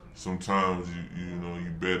sometimes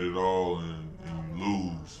you bet it all and you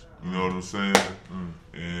lose. You know what I'm saying?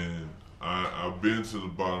 And I've been to the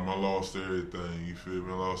bottom. I lost everything. You feel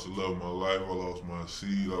me? I lost the love of my life. I lost my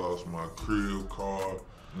seed. I lost my crib, car.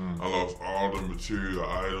 I lost all the material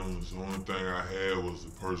items. The only thing I had was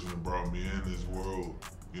the person that brought me in this world.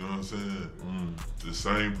 You know what I'm saying? The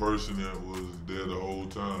same person that was there the whole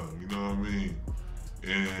time. You know what I mean?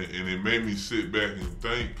 And it made me sit back and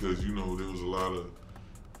think, because, you know, there was a lot of,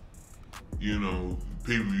 you know,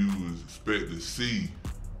 people you would expect to see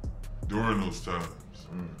during those times.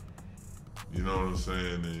 You know what I'm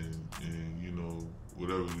saying? And you know,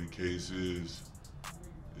 whatever the case is,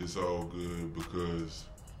 it's all good, because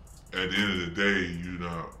at the end of the day, you're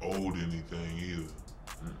not owed anything either.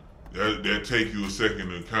 That take you a second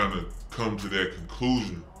to kind of come to that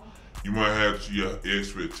conclusion. You might have your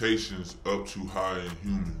expectations up too high in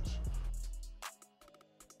humans.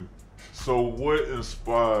 So what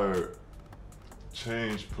inspired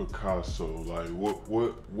Change Picasso? Like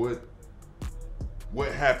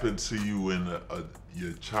what happened to you in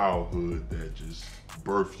your childhood that just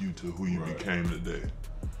birthed you to who you became today?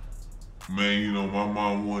 Man, you know, my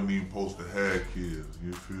mom wasn't even supposed to have kids.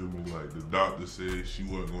 You feel me? Like, the doctor said she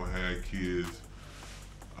wasn't gonna have kids.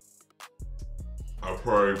 I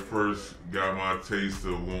probably first got my taste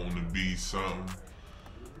of wanting to be something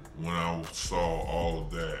when I saw all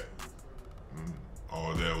of that.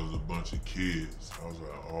 All that was a bunch of kids. I was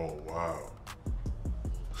like, oh wow.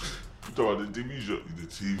 You talking about the TV show? The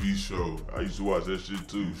TV show. I used to watch that shit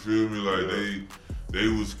too. You feel me? Like they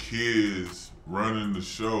was kids running the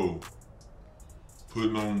show,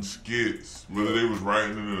 putting on skits. Whether they was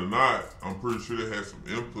writing it or not, I'm pretty sure they had some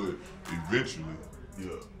input eventually.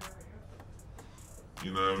 Yeah.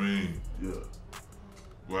 You know what I mean? Yeah.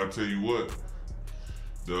 Well, I tell you what,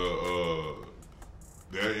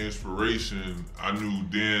 that inspiration, I knew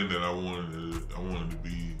then that I wanted to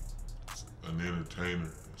be an entertainer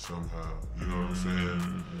somehow. You know what I'm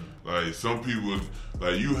saying? Like, some people,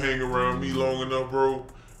 like, you hang around me long enough, bro,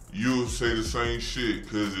 you'll say the same shit,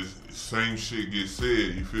 because it's the same shit gets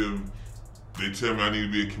said. You feel me? They tell me I need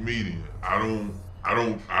to be a comedian. I don't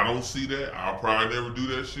see that. I'll probably never do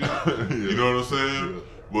that shit. You know what I'm saying? Yeah.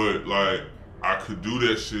 But, like, I could do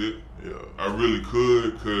that shit. Yeah. I really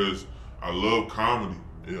could, because I love comedy.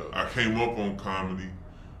 Yeah. I came up on comedy.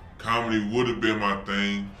 Comedy would have been my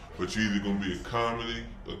thing, but you're either gonna be a comedian.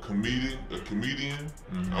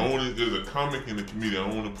 There's a comic and a comedian. I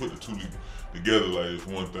don't want to put the two together like it's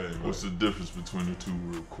one thing. What's the difference between the two,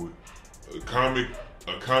 real quick? A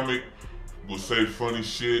comic will say funny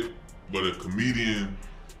shit, but a comedian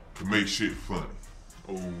can make shit funny.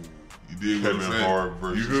 Oh, you dig what I'm saying? Kevin Hart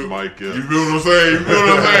versus Mike Epps. You feel what I'm saying? You feel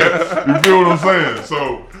what I'm saying? You feel what I'm saying?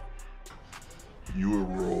 So, you a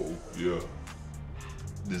role. Yeah.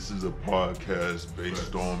 This is a podcast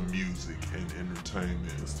based on music and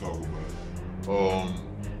entertainment. Let's talk about it.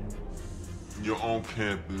 You're on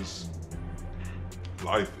campus.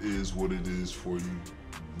 Life is what it is for you.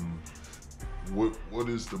 What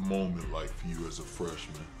is the moment like for you as a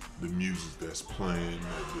freshman? The music that's playing,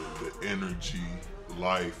 the energy,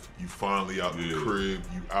 life. You finally out the crib.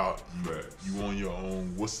 You out. You on your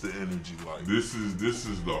own. What's the energy like? This is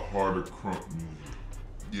the harder crunk music.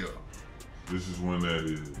 Yeah. This is when that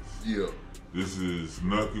is. Yeah. This is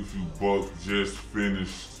Knuck If You Buck just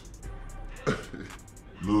finished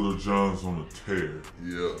Little John's on a tear.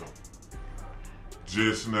 Yeah.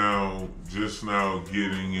 Just now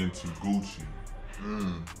getting into Gucci.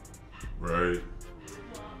 Right?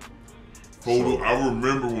 I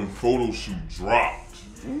remember when Photo Shoot dropped.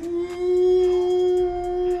 Ooh.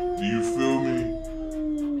 Do you feel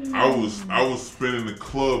me? I was spinning the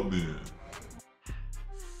club then.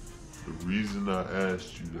 The reason I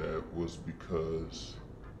asked you that was because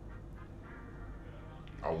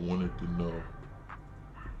I wanted to know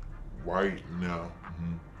right now,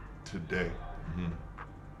 today,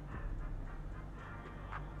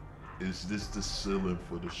 is this the ceiling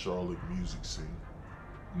for the Charlotte music scene?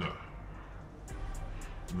 Nah.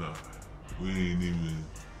 We ain't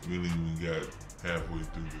even got halfway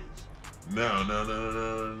through this. No.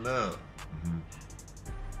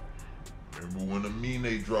 Remember when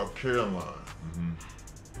Amine dropped Caroline?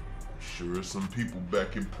 Sure, some people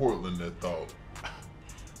back in Portland that thought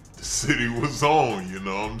the city was on, you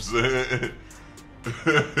know what I'm saying?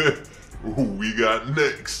 We got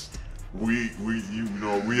next. We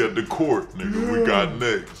at the court, nigga. We got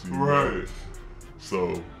next. Right.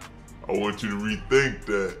 So I want you to rethink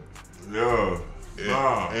that. Yeah.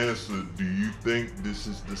 Answer, do you think this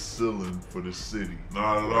is the ceiling for the city?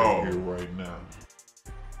 Not at all. Here right now.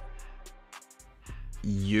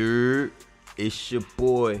 It's your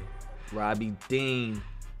boy, Robbie Dean,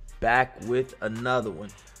 back with another one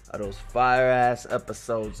of those fire-ass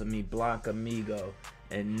episodes of me, Blanc Amigo.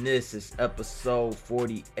 And this is episode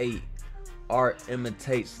 48, Art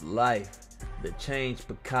Imitates Life, the Change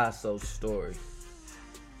Picasso story.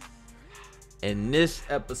 In this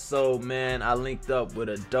episode, man, I linked up with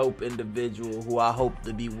a dope individual who I hope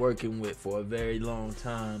to be working with for a very long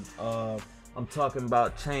time. I'm talking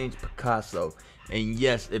about Change Picasso. And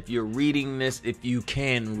yes, if you're reading this, if you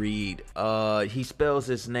can read, he spells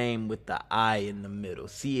his name with the I in the middle.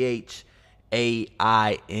 Chainge,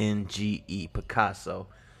 Picasso.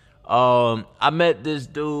 I met this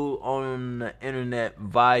dude on the internet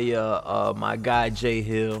via my guy Jay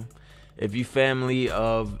Hill. If you family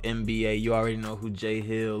of NBA, you already know who Jay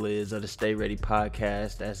Hill is of the Stay Ready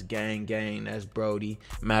podcast. That's gang, that's Brody.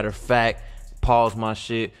 Matter of fact, pause my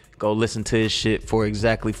shit, go listen to his shit for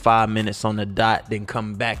exactly 5 minutes on the dot, then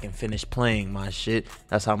come back and finish playing my shit.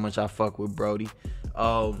 That's how much I fuck with Brody.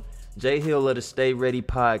 Jay Hill of the Stay Ready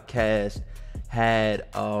podcast had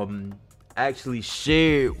actually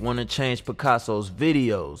shared one of Change Picasso's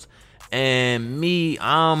videos. And me,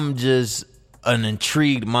 I'm just an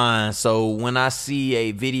intrigued mind. So when I see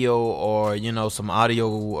a video or, you know, some audio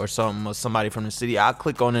or something or somebody from the city, I'll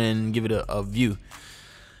click on it and give it a view.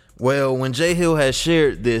 Well, when Jay Hill had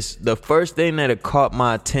shared this, the first thing that had caught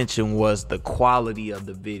my attention was the quality of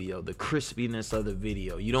the video, the crispiness of the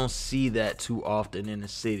video. You don't see that too often in the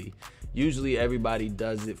city. Usually everybody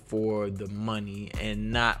does it for the money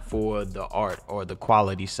and not for the art or the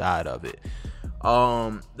quality side of it.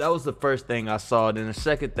 That was the first thing I saw. Then the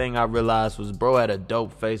second thing I realized was bro had a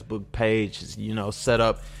dope Facebook page, you know, set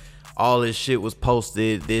up. All his shit was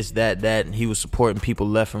posted, this, that, and he was supporting people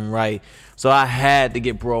left and right. So I had to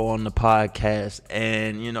get bro on the podcast.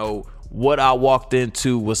 And, you know, what I walked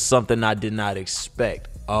into was something I did not expect.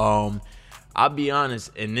 I'll be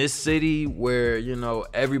honest, in this city where, you know,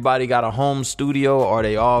 everybody got a home studio or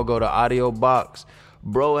they all go to Audio Box,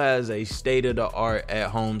 bro has a state-of-the-art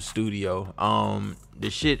at-home studio. The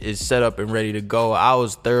shit is set up and ready to go. I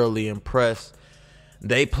was thoroughly impressed.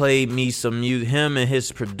 They played me some music. Him and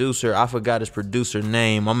his producer, I forgot his producer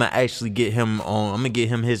name. I'm gonna actually get him on. I'm gonna get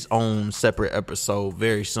him his own separate episode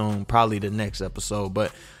very soon, probably the next episode.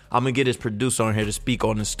 But I'm gonna get his producer on here to speak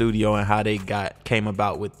on the studio and how they came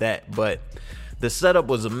about with that. But the setup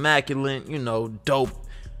was immaculate, you know, dope,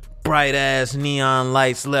 bright ass neon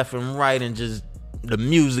lights left and right, and just the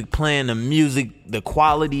music playing, the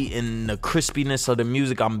quality and the crispiness of the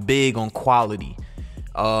music. I'm big on quality.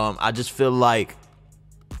 I just feel like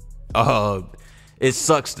it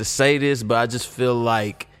sucks to say this, but I just feel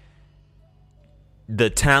like the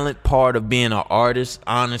talent part of being an artist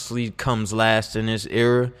honestly comes last in this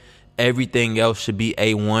era. Everything else should be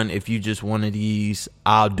A1 if you just one of these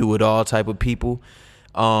I'll do it all type of people.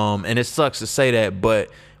 And it sucks to say that, but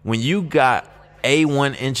when you got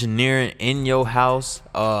A1 engineering in your house,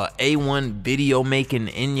 A1 video making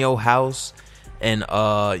in your house, and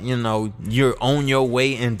you know, you're on your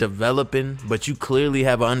way in developing, but you clearly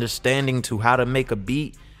have an understanding to how to make a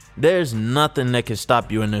beat, there's nothing that can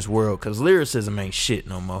stop you in this world, because lyricism ain't shit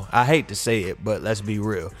no more. I hate to say it, but let's be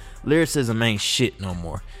real. Lyricism ain't shit no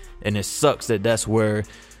more. And it sucks that that's where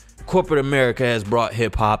corporate America has brought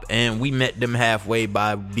hip-hop, and we met them halfway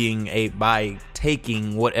by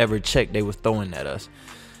taking whatever check they was throwing at us.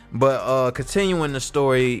 But continuing the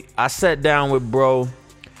story, I sat down with bro.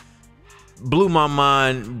 Blew my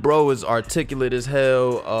mind. Bro is articulate as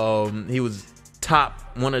hell. He was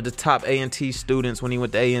one of the top A&T students when he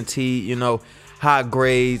went to A&T, you know, high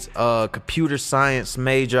grades, computer science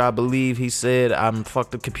major, I believe he said. I'm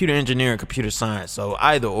fucked up, computer engineering, computer science. So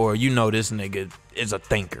either or, you know, this nigga is a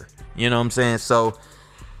thinker. You know what I'm saying? So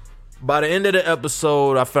by the end of the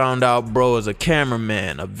episode, I found out bro is a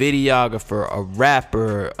cameraman, a videographer, a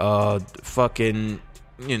rapper, fucking,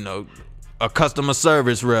 you know, a customer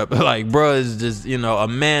service rep. Like, bro is just, you know, a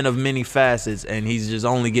man of many facets, and he's just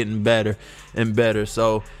only getting better and better.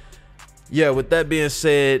 So yeah, with that being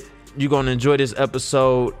said, you're gonna enjoy this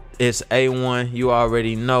episode. It's A1, you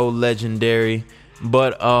already know, legendary.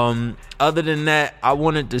 But other than that, I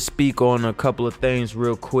wanted to speak on a couple of things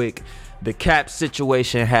real quick. The Cap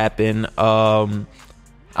situation happened.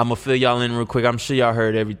 I'm gonna fill y'all in real quick. I'm sure y'all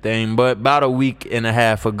heard everything, but about a week and a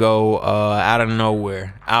half ago, out of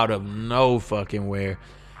no fucking where,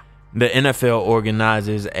 the NFL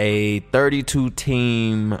organizes a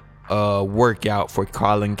 32-team workout for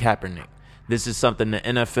Colin Kaepernick. This is something the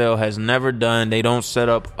NFL has never done. They don't set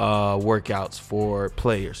up workouts for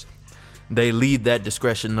players. They leave that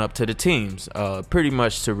discretion up to the teams, pretty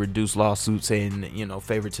much to reduce lawsuits and, you know,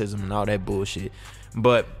 favoritism and all that bullshit.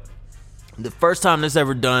 But the first time this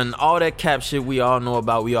ever done, all that Cap shit we all know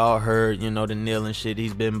about, we all heard, the kneeling shit.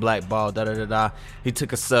 He's been blackballed, da-da-da-da. He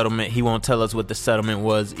took a settlement. He won't tell us what the settlement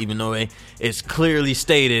was, even though it's clearly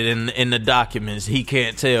stated in the documents. He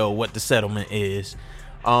can't tell what the settlement is.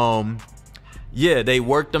 They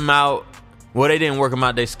worked him out. Well, they didn't work him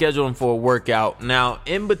out. They scheduled him for a workout. Now,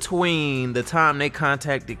 in between the time they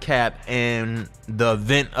contacted Cap and the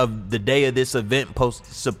event of the day of this event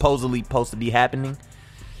supposedly supposed to be happening,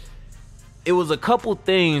 it was a couple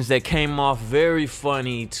things that came off very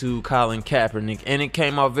funny to Colin Kaepernick, and it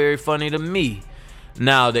came off very funny to me.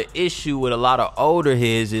 Now, the issue with a lot of older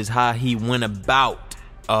heads is how he went about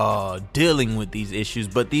dealing with these issues,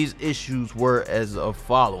 but these issues were as of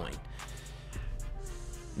following.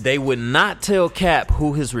 They would not tell Cap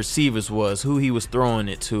who his receivers was, who he was throwing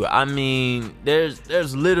it to. I mean,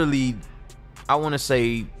 there's literally, I want to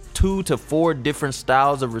say, 2 to 4 different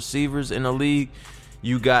styles of receivers in the league.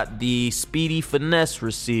 You got the speedy finesse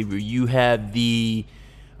receiver. You have the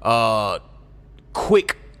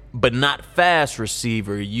quick but not fast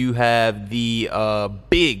receiver. You have the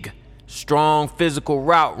big, strong, physical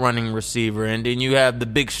route running receiver. And then you have the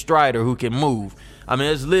big strider who can move. I mean,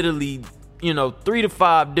 there's literally 3 to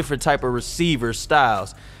 5 different type of receiver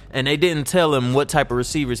styles, and they didn't tell him what type of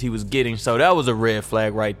receivers he was getting, so that was a red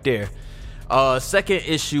flag right there. Second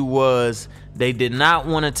issue was they did not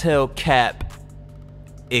want to tell Cap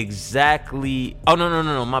exactly. Oh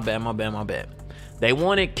no, my bad. They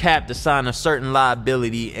wanted Cap to sign a certain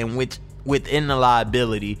liability, and which within the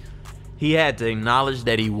liability, he had to acknowledge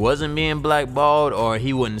that he wasn't being blackballed, or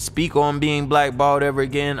he wouldn't speak on being blackballed ever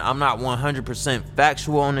again. I'm not 100%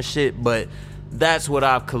 factual on the shit, but that's what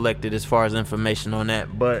I've collected as far as information on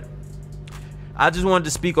that. But I just wanted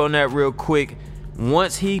to speak on that real quick.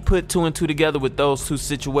 Once he put 2 and 2 together with those 2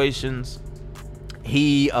 situations,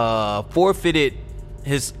 he forfeited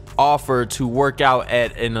his offer to work out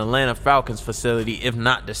at an Atlanta Falcons facility, if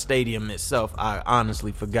not the stadium itself. I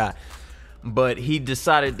honestly forgot. But he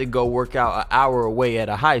decided to go work out an hour away at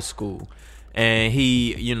a high school. And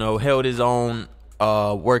he, held his own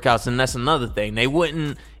workouts. And that's another thing. They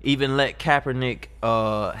wouldn't even let Kaepernick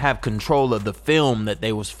have control of the film that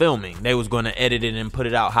they was filming. They was going to edit it and put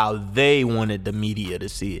it out how they wanted the media to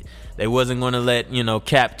see it. They wasn't going to let,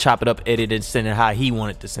 Cap chop it up, edit it, and send it how he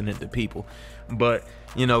wanted to send it to people. But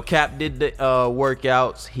Cap did the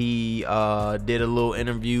workouts. He did a little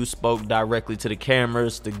interview, spoke directly to the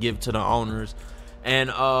cameras to give to the owners. And,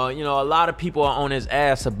 a lot of people are on his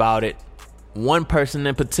ass about it. One person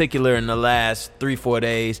in particular in the last 3-4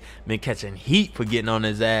 days been catching heat for getting on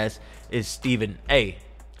his ass is Stephen A.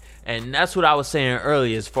 And that's what I was saying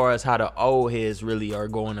earlier as far as how the old heads really are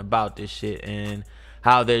going about this shit and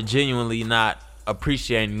how they're genuinely not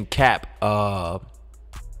appreciating Cap, I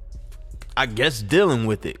guess, dealing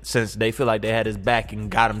with it, since they feel like they had his back and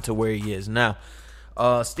got him to where he is now.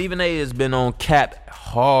 Stephen A has been on Cap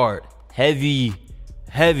hard, heavy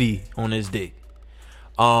on his dick.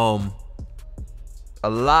 A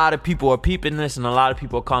lot of people are peeping this, and a lot of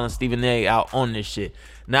people are calling Stephen A out on this shit.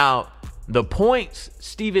 Now, the points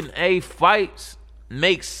Stephen A fights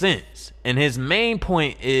make sense, and his main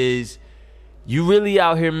point is you really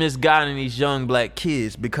out here misguiding these young black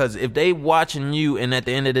kids, because if they watching you and at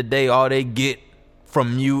the end of the day all they get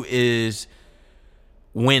from you is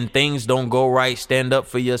when things don't go right, stand up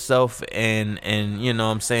for yourself and you know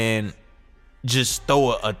what I'm saying, just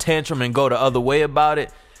throw a tantrum and go the other way about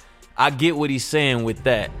it, I get what he's saying with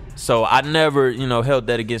that. So I never, held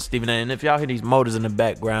that against Stephen A. And if y'all hear these motors in the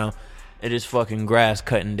background, it is fucking grass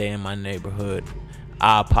cutting day in my neighborhood.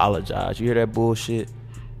 I apologize. You hear that bullshit?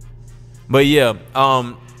 But yeah,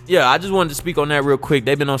 I just wanted to speak on that real quick.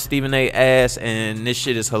 They've been on Stephen A. ass, and this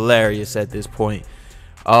shit is hilarious at this point.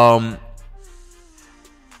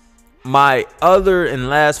 My other and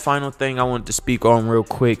last final thing I wanted to speak on real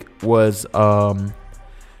quick was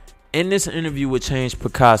in this interview with Change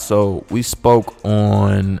Picasso, we spoke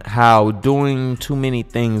on how doing too many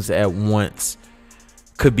things at once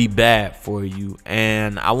could be bad for you.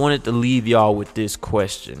 And I wanted to leave y'all with this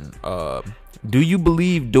question. Do you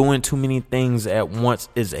believe doing too many things at once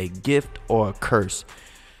is a gift or a curse?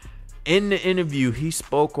 In the interview, he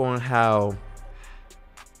spoke on how,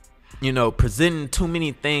 presenting too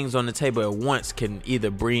many things on the table at once can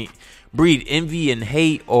either breed envy and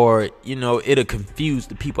hate, or, it'll confuse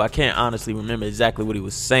the people. I can't honestly remember exactly what he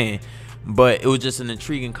was saying, but it was just an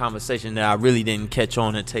intriguing conversation that I really didn't catch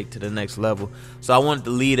on and take to the next level. So I wanted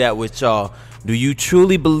to leave that with y'all. Do you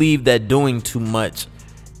truly believe that doing too much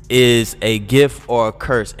is a gift or a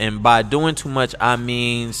curse? And by doing too much, I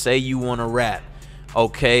mean, say you want to rap.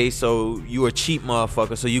 Okay, so you a cheap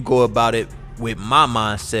motherfucker, so you go about it with my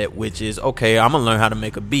mindset, which is, okay, I'm gonna learn how to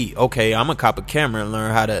make a beat. Okay, I'm gonna cop a camera and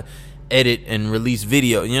learn how to edit and release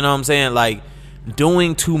video. You know what I'm saying? Like,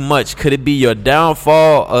 doing too much, could it be your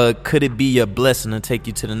downfall, or could it be your blessing to take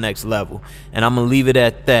you to the next level? And I'm gonna leave it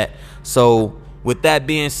at that. So with that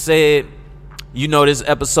being said, you know this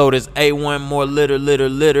episode is A1, more litter,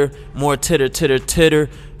 more titter.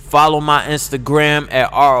 Follow my Instagram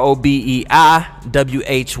at ROBEIWHY.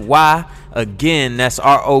 Again, that's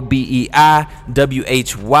ROBEIWHY.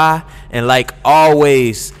 And like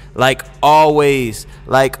always,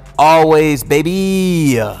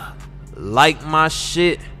 baby, like my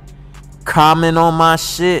shit, comment on my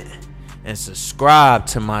shit, and subscribe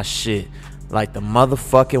to my shit, like the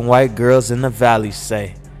motherfucking white girls in the valley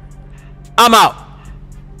say. I'm out.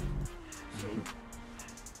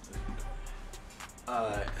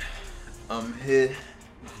 Alright, I'm here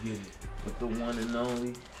with the one and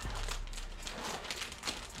only.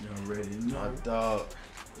 You already know. My dog.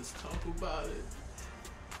 Let's talk about it.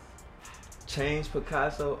 Change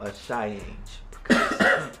Picasso or change?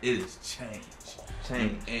 It is change.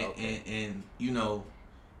 Change. And you know,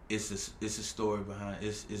 it's a story behind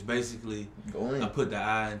it. It's basically, I put the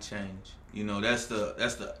I in change. You know, that's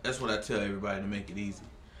what I tell everybody to make it easy.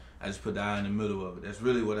 I just put the I in the middle of it. That's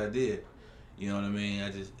really what I did. You know what I mean?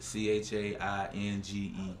 I just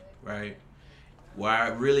CHAINGE, right? Where I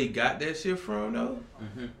really got that shit from though,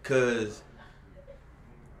 cause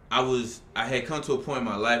I had come to a point in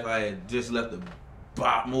my life, I had just left the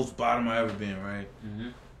most bottom I ever been, right?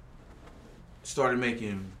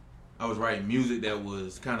 I was writing music that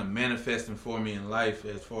was kind of manifesting for me in life,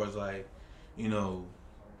 as far as like, you know,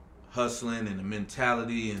 hustling and the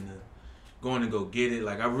mentality and the going to go get it.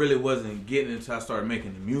 Like, I really wasn't getting it until I started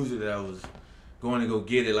making the music that I was going to go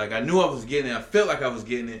get it. Like, I knew I was getting it. I felt like I was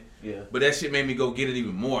getting it. Yeah. But that shit made me go get it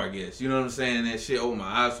even more, I guess. You know what I'm saying? That shit opened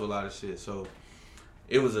my eyes to a lot of shit. So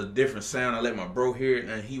it was a different sound. I let my bro hear it,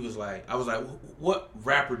 and he was like, I was like, what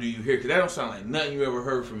rapper do you hear? Because that don't sound like nothing you ever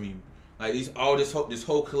heard from me. Like, this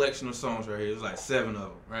whole collection of songs right here. It was like 7 of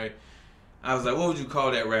them, right? I was like, what would you call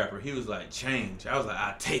that rapper? He was like, Change. I was like,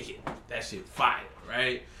 I take it. That shit fire,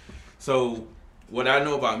 right? So what I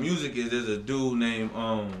know about music is there's a dude named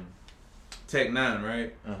Tech N9ne,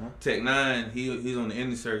 right? Tech N9ne, he's on the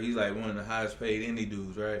indie circuit. He's like one of the highest paid indie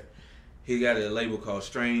dudes, right? He got a label called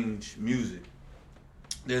Strange Music.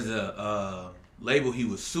 There's a label he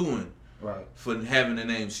was suing for having the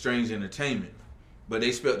name Strange Entertainment, but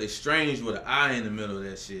they spelled it Strange with an I in the middle of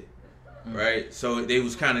that shit, right? So they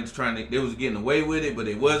was kind of they was getting away with it, but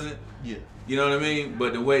they wasn't. Yeah. You know what I mean?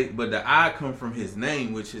 But the I come from his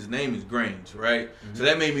name, which his name is Grange, right? So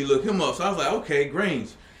that made me look him up. So I was like, okay, Grange.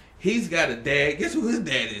 He's got a dad. Guess who his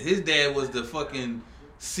dad is? His dad was the fucking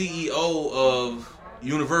CEO of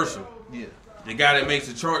Universal. Yeah. The guy that makes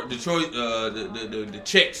the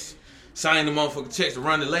checks, signing the motherfucking checks to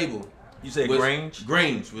run the label. You said Grange?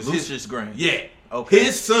 Grange was Lucius Grange. Yeah. Okay.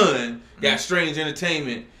 His son got Strange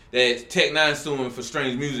Entertainment that Tech N9ne suing for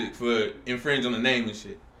Strange Music for infringing on the name and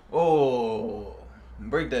shit. Oh,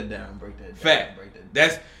 break that down. Fact.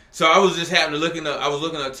 So I was just happening to looking up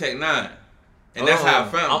Tech N9ne, and that's how I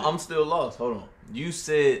found it. I'm still lost. Hold on. You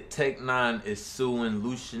said Tech N9ne is suing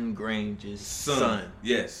Lucius Grange's son.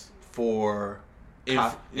 Yes. For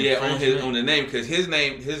on the name, because his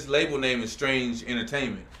label name is Strange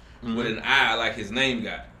Entertainment with an I like his name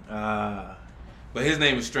got. But his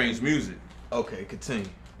name is Strange Music. Okay, continue.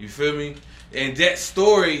 You feel me? And that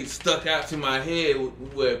story stuck out to my head,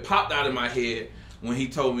 where it popped out of my head when he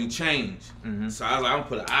told me change. So I was like, I'm gonna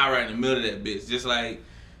put an I right in the middle of that bitch, just like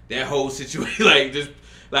that whole situation. Like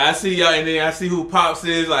I see y'all, and then I see who Pops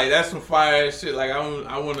is. Like, that's some fire ass shit. Like,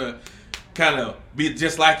 I want to kind of be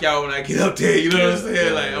just like y'all when I get up there. You know what I'm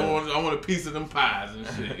saying? Like, I want a piece of them pies and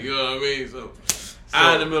shit. You know what I mean? So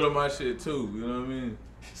I in the middle of my shit too. You know what I mean?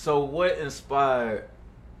 So what inspired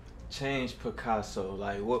Change Picasso?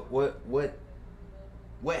 Like,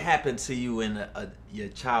 what happened to you in your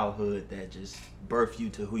childhood that just birthed you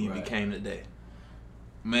to who you became today?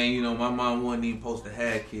 Man, you know, my mom wasn't even supposed to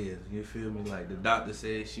have kids. You feel me? Like, the doctor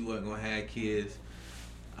said she wasn't gonna have kids.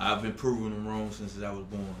 I've been proving them wrong since I was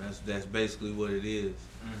born. That's basically what it is.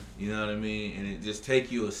 You know what I mean? And it just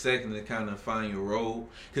take you a second to kind of find your role,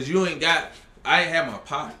 cause you ain't got. I ain't had my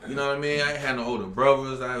pop. You know what I mean? I ain't had no older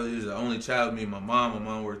brothers. I was the only child. Me and my mom. My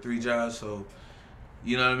mom worked 3 jobs, so.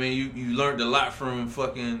 You know what I mean? You learned a lot from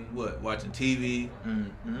fucking watching TV,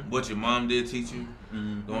 what your mom did teach you,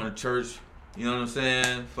 going to church. You know what I'm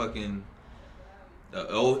saying? Fucking the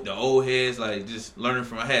old heads, like just learning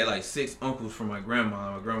from. I had like 6 uncles from my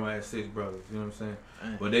grandma. My grandma had 6 brothers. You know what I'm saying?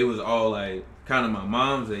 But they was all like kind of my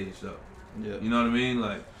mom's age though. Yeah. You know what I mean?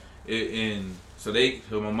 Like, And so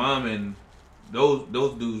my mom and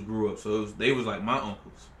those dudes grew up, so they was like my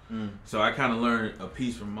uncles. So I kind of learned a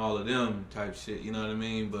piece from all of them type shit. You know what I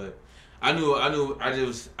mean? But I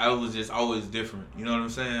was just always different. You know what I'm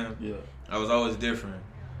saying? Yeah. I was always different,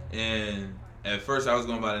 and at first I was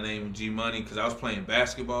going by the name of G Money because I was playing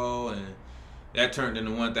basketball, and that turned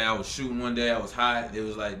into one thing. I was shooting one day, I was hot. It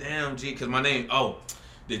was like, damn, G, because my name,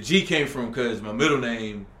 the G came from because my middle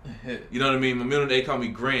name, you know what I mean? My middle name, they call me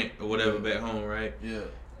Grant or whatever back home, right? Yeah.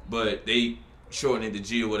 But they shortened it to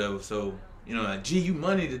G or whatever, so, you know, like, G, you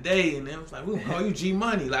money today, and they was like, we'll call you G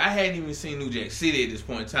Money. Like, I hadn't even seen New Jack City at this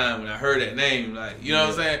point in time when I heard that name, like, you know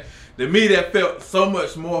what I'm saying? To me, that felt so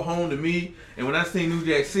much more home to me, and when I seen New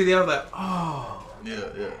Jack City, I was like, oh.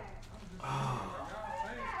 Yeah.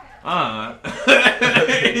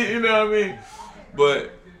 You know what I mean?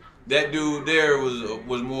 But that dude there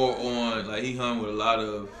was more on, like, he hung with a lot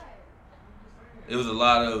of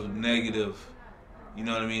negative, you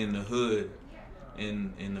know what I mean, in the hood,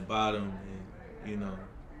 in the bottom, and you know,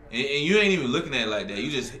 and you ain't even looking at it like that. You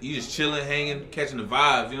just chilling, hanging, catching the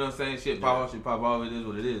vibes. You know what I'm saying? Shit pop off, it is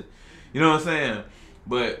what it is. You know what I'm saying?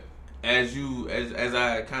 But as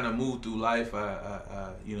I kind of move through life,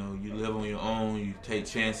 I you know, you live on your own, you take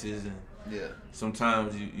chances, and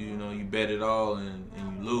sometimes you know, you bet it all and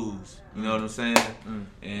you lose. You know what I'm saying?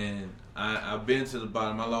 And I've been to the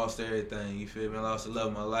bottom. I lost everything. You feel me? I lost the love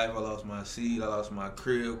of my life. I lost my seed. I lost my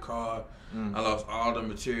crib, car. I lost all the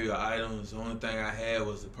material items. The only thing I had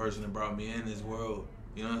was the person that brought me in this world.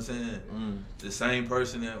 You know what I'm saying? The same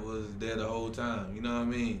person that was there the whole time. You know what I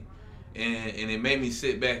mean? And it made me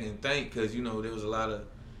sit back and think, because, you know, there was a lot of,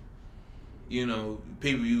 you know,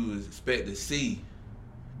 people you would expect to see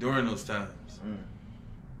during those times.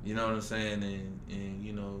 You know what I'm saying? And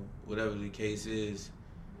you know, whatever the case is,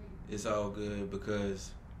 it's all good,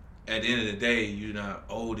 because at the end of the day, you're not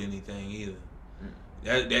owed anything either.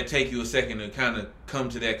 That take you a second to kind of come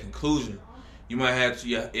to that conclusion. You might have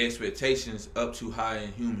your expectations up too high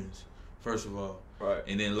in humans, first of all. Right.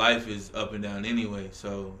 And then life is up and down anyway,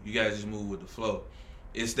 so you guys just move with the flow.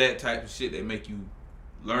 It's that type of shit that make you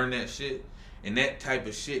learn that shit, and that type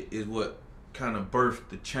of shit is what kind of birthed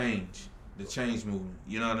the change movement.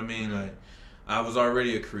 You know what I mean? Like, I was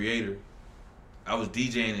already a creator. I was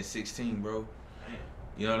DJing at 16, bro.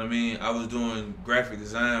 You know what I mean? I was doing graphic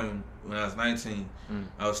design when I was 19.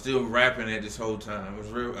 I was still rapping at this whole time. I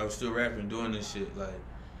was still rapping, doing this shit. Like,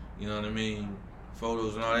 you know what I mean?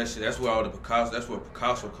 Photos and all that shit. That's where all the Picasso. That's where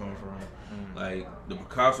Picasso come from. Like, the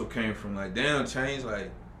Picasso came from. Like, damn, Change. Like,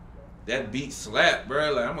 that beat slap,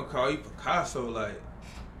 bro. Like, I'm gonna call you Picasso. Like,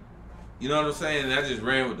 you know what I'm saying? And I just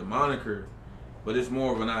ran with the moniker, but it's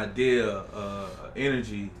more of an idea,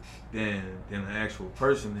 energy than an actual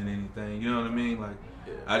person than anything. You know what I mean? Like,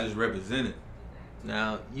 I just represent it.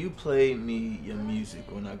 Now, you played me your music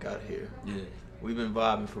when I got here. Yeah. We've been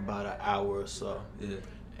vibing for about an hour or so. Yeah.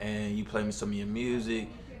 And you played me some of your music.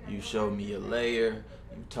 You showed me your layer.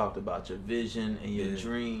 You talked about your vision and your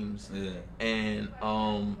dreams. Yeah. And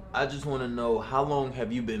I just want to know, how long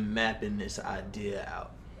have you been mapping this idea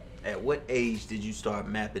out? At what age did you start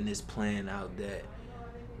mapping this plan out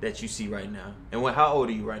that you see right now? And how old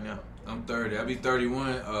are you right now? I'm 30. I'll be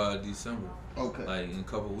 31 December. Okay. Like, in a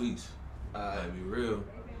couple weeks. I'll be real.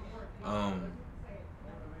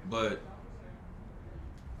 But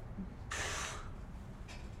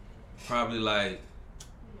probably like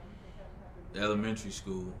elementary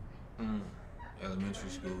school. Elementary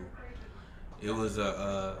school. It was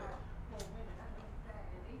I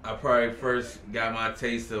probably first got my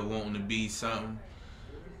taste of wanting to be something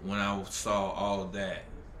when I saw All That.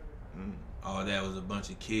 All That was a bunch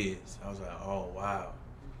of kids. I was like, oh wow.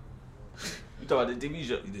 You talking about the TV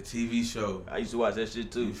show? The TV show. I used to watch that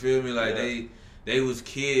shit too. You feel me? Like, they was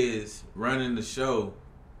kids running the show,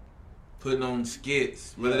 putting on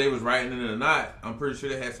skits. Whether they was writing it or not, I'm pretty sure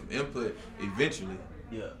they had some input eventually.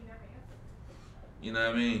 Yeah. You know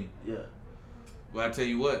what I mean? Yeah. But I tell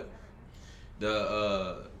you what,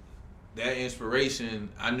 that inspiration,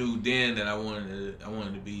 I knew then that I wanted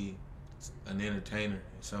to be an entertainer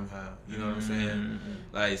somehow. You know what I'm saying?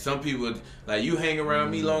 Like, some people, like, you hang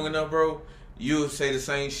around me long enough, bro, you'll say the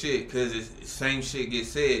same shit, because the same shit gets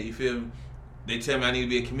said. You feel me? They tell me I need to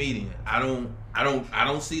be a comedian. I don't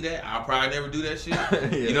see that. I'll probably never do that shit.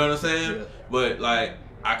 You know what I'm saying? Yeah. But, like,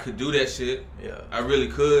 I could do that shit. Yeah. I really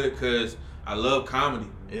could, because I love comedy.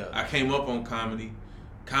 Yeah. I came up on comedy.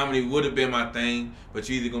 Comedy would have been my thing, but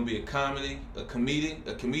you're either gonna be a comedian. There's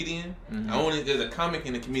a comic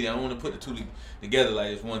and a comedian. I don't want to put the two together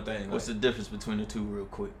like it's one thing. What's the difference between the two, real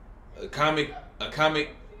quick? A comic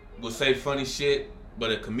will say funny shit,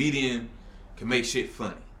 but a comedian can make shit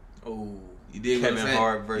funny. Oh, you did Kevin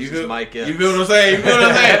Hart versus Mike Epps. You feel what I'm saying? You feel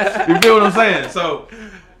what I'm saying? You feel what I'm saying? So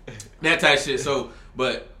that type shit. So,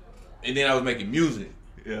 and then I was making music.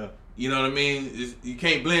 Yeah. You know what I mean? You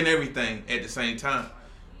can't blend everything at the same time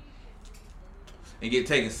and get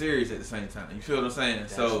taken serious at the same time. You feel what I'm saying?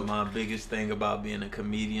 That's my biggest thing about being a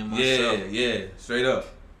comedian myself. Yeah, straight up.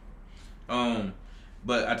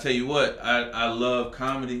 But I tell you what, I love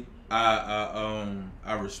comedy.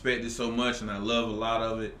 I respect it so much, and I love a lot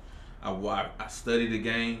of it. I study the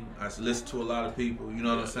game. I listen to a lot of people. You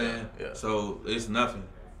know what I'm saying? Yeah. So it's nothing.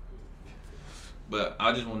 But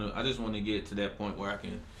I just want to get to that point where I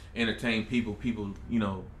can entertain people,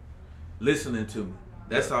 listening to me.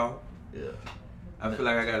 That's all. Yeah. I feel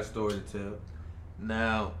like I got a story to tell.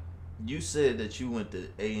 Now, you said that you went to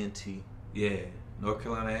A&T. Yeah, North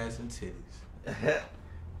Carolina Ass and Titties.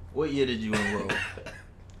 What year did you enroll?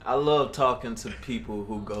 I love talking to people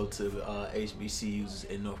who go to HBCUs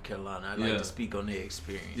in North Carolina. I'd like to speak on their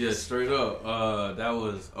experience. Yeah, straight up. That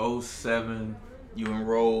was 07. You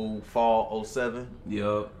enrolled fall 07?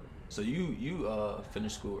 Yup. So you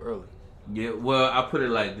finished school early. Yeah, well, I put it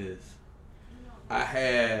like this. I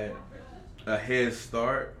had a head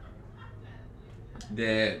start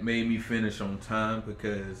that made me finish on time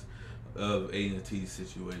because of A&T's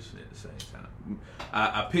situation at the same time.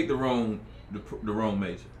 I picked the wrong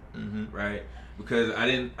major, right? Because I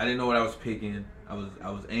didn't know what I was picking. I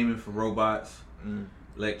was aiming for robots,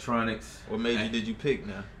 electronics. What major did you pick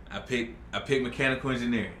now? I picked mechanical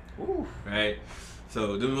engineering. Ooh. Right?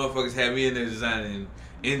 So them motherfuckers had me in there designing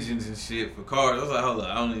engines and shit for cars. I was like, hold up,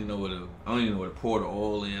 I don't even know where to pour the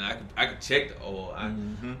oil in. I could check the oil.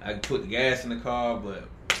 I could put the gas in the car, but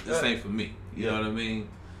this ain't for me. You know what I mean?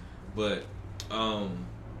 But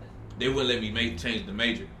they wouldn't let me change the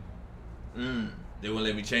major. They wouldn't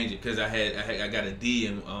let me change it because I got a D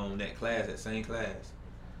in that same class.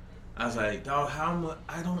 I was like, dog,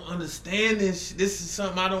 I don't understand this. This is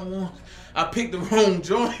something I don't want. I picked the wrong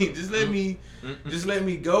joint. Just let me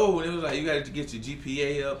go. And it was like, you got to get your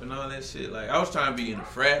GPA up and all that shit. Like, I was trying to be in the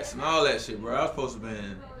frats and all that shit, bro. I was supposed to be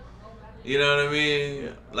you know what I mean?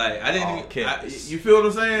 Yeah. Like, I didn't you feel what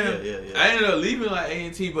I'm saying? Yeah. I ended up leaving like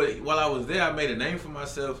A&T, but while I was there, I made a name for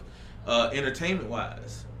myself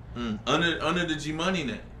entertainment-wise. Under the G-Money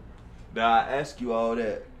name. Now, I ask you all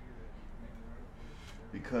that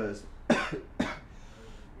because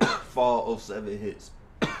fall 07 hits.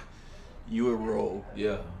 You enroll.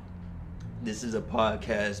 Yeah. This is a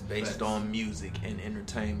podcast based on music and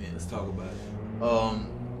entertainment. Let's talk about it.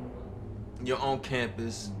 You're on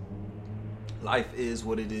campus. Life is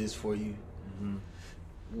what it is for you.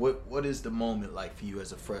 What is the moment like for you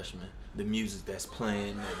as a freshman? The music that's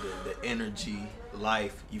playing, the energy,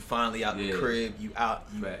 life. You finally out the crib. You out.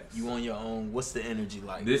 You on your own. What's the energy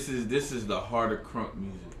like? This is the harder crunk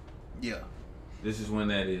music. Yeah. This is when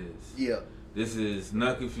that is. Yeah. This is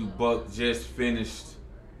Knuck If You Buck just finished.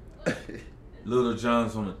 Little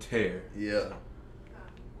John's on a tear. Yeah.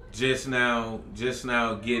 Just now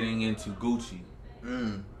getting into Gucci.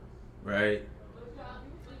 Right.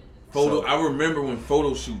 I remember when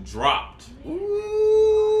Photo Shoot dropped.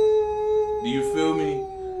 Ooh. Do you feel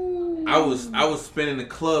me? I was spinning the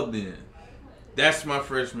club then. That's my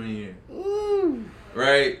freshman year. Ooh.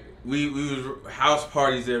 Right? We was house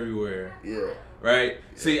parties everywhere. Yeah. Right?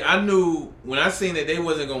 See, I knew when I seen that they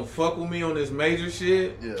wasn't gonna fuck with me on this major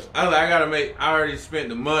shit. Yeah. I was like, I already spent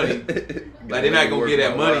the money. Like they're not gonna get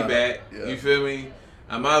that money back. Yeah. You feel me?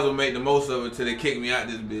 I might as well make the most of it till they kick me out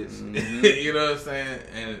this bitch. You know what I'm saying?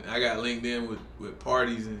 And I got linked in with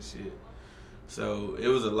parties and shit. So it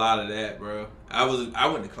was a lot of that, bro. I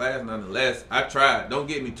went to class nonetheless. I tried. Don't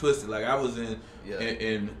get me twisted. Like I was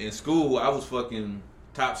in school, I was fucking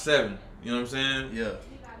top 7. You know what I'm saying? Yeah.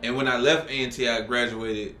 And when I left A&T, I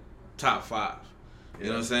graduated top 5. You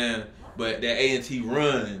know what I'm saying? But that A&T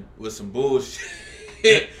run was some bullshit.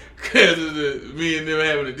 Because of me and them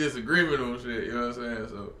having a disagreement on shit. You know what I'm saying?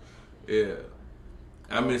 So, yeah.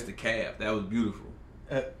 I missed the calf. That was beautiful.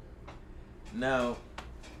 Now,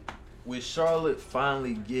 with Charlotte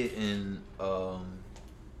finally getting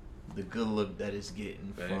the good look that it's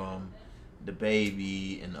getting from the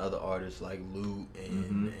Baby and other artists like Luke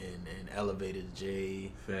and Elevated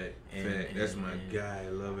J. Fact. That's my guy. I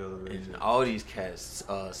love Elevated J. And all these cats,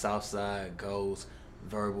 Southside Ghost,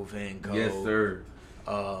 Verbal Van Gogh. Yes, sir.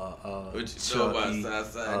 What you Chucky, know about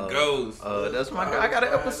Southside Ghost? That's my guy. I got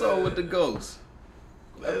an episode with the Ghost.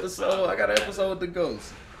 I got an episode with the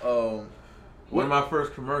Ghost. One of my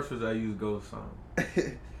first commercials, I used Ghost song.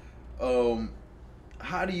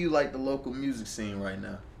 How do you like the local music scene right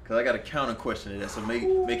now? Cause I got a counter question to that, so make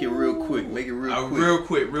it real quick. Real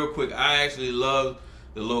quick. I actually love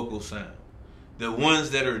the local sound. The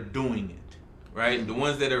ones that are doing it, right? The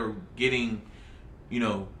ones that are getting,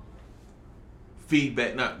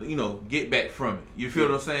 feedback, get back from it. You feel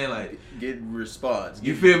what I'm saying? Like, get response.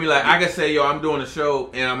 You feel me? Like, I can say, yo, I'm doing a show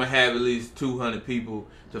and I'm gonna have at least 200 people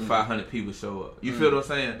to 500 people show up. You feel what I'm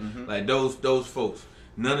saying? Mm-hmm. Like those folks,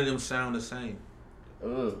 none of them sound the same.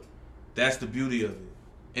 That's the beauty of it,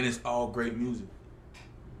 and it's all great music.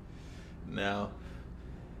 Now,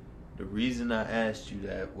 the reason I asked you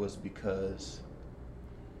that was because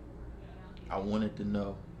I wanted to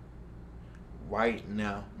know right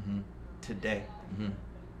now, today,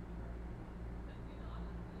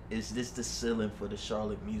 is this the ceiling for the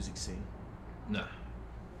Charlotte music scene? Nah.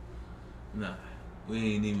 We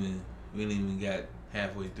ain't even got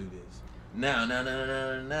halfway through this. Now.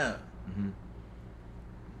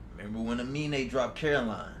 Remember when Amine dropped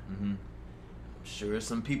Caroline? I'm sure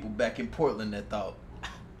some people back in Portland that thought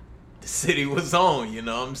the city was on, you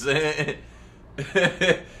know what I'm saying?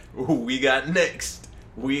 We got next.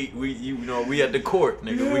 We at the court,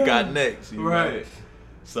 nigga. Yeah. We got next. Right.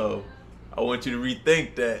 So I want you to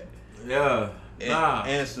rethink that. Yeah.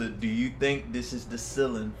 Answer, do you think this is the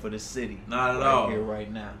ceiling for the city? Not at all. Right here,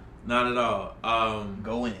 right now. Not at all.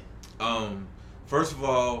 Go in. First of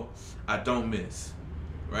all, I don't miss.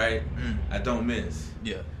 Right? I don't miss.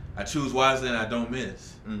 Yeah. I choose wisely and I don't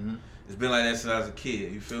miss. It's been like that since I was a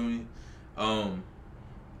kid. You feel me?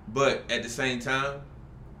 But at the same time,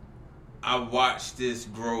 I watched this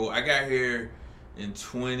grow. I got here in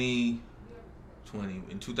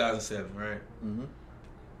 2007, right?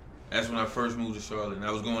 That's when I first moved to Charlotte, and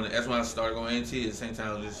that's when I started going A&T. At the same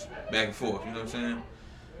time, I was just back and forth. You know what I'm saying?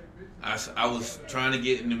 I was trying to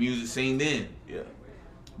get in the music scene then. Yeah.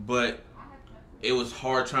 But it was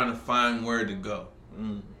hard trying to find where to go.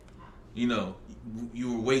 You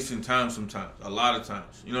were wasting time sometimes, a lot of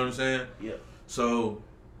times. You know what I'm saying? Yeah. So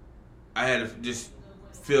I had to just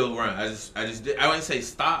feel around. I wouldn't say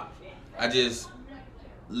stop. I just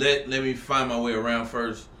let me find my way around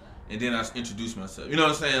first, and then I introduce myself. You know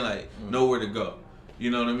what I'm saying? Like know where to go. You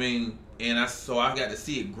know what I mean? And I got to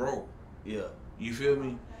see it grow. Yeah. You feel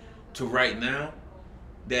me? To right now,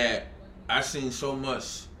 that I've seen so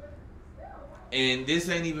much, and this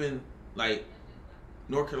ain't even like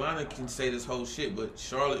North Carolina can say this whole shit, but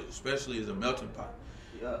Charlotte especially is a melting pot.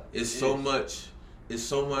 Yeah. It's so much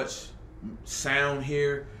sound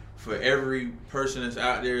here for every person that's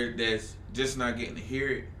out there that's just not getting to hear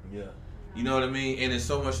it. Yeah. You know what I mean? And there's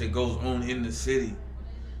so much that goes on in the city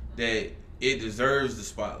that it deserves the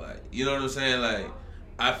spotlight. You know what I'm saying? Like,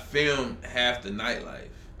 I filmed half the nightlife.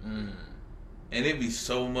 And it'd be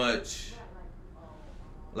so much,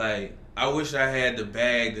 like, I wish I had the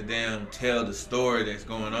bag to damn tell the story that's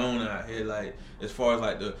going on out here, like, as far as,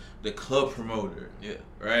 like, the club promoter. Yeah.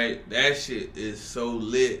 Right? That shit is so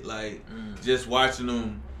lit. Like, just watching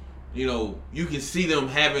them, you can see them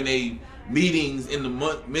having a meetings in the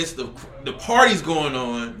midst of the parties going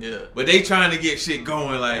on. Yeah. But they trying to get shit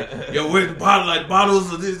going. Like, yo, where's the bottle? Like,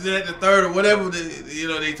 bottles of this, that, the third, or whatever,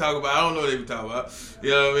 they talk about. I don't know what they be talking about.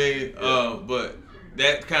 You know what I mean? Yeah. But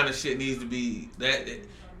that kind of shit needs to be, it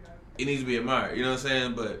needs to be admired. You know what I'm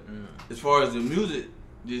saying? But as far as the music,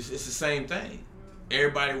 it's the same thing.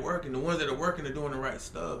 Everybody working. The ones that are working are doing the right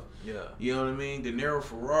stuff. Yeah. You know what I mean? De Niro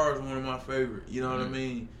Ferrar is one of my favorite. You know what I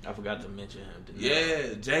mean? I forgot to mention him.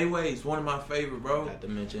 Yeah. J-Way's one of my favorite, bro. Got to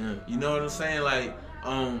mention him. You know what I'm saying? Like,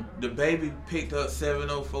 the baby picked up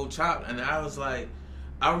 704 Chop, and I was like,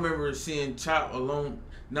 I remember seeing Chop alone,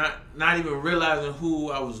 not even realizing who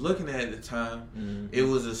I was looking at the time. It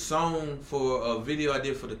was a song for a video I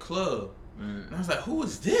did for the club. And I was like, who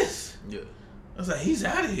is this? Yeah. I was like, he's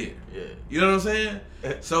out of here. Yeah. You know what I'm saying?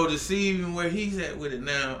 So to see even where he's at with it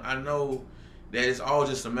now, I know that it's all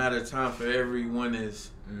just a matter of time for everyone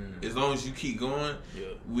as long as you keep going.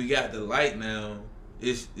 Yeah. We got the light now.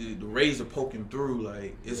 The rays are poking through.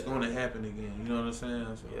 Like, it's going to happen again. You know what I'm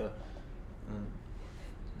saying? So, yeah.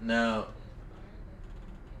 Now,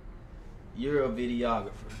 you're a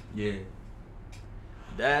videographer. Yeah.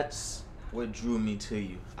 That's what drew me to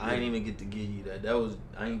you. I ain't even get to give you that.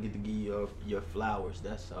 I ain't get to give you your flowers.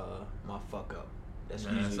 That's my fuck up. That's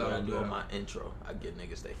usually what I do in my intro. I get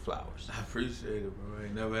niggas they flowers. I appreciate it, bro. I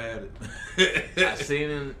ain't never had it. I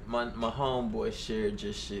seen my homeboy shared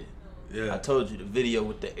just shit. Yeah. I told you the video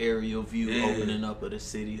with the aerial view opening up of the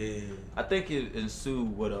city. Yeah. I think it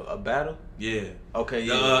ensued with a battle. Yeah. Okay.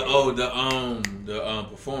 The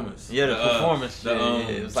performance. Yeah, the performance.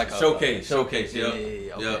 It was like a showcase. Yeah.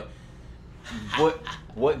 Okay.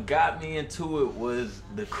 What got me into it was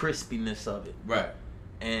the crispiness of it. Right.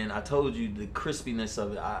 And I told you the crispiness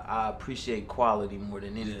of it. I appreciate quality more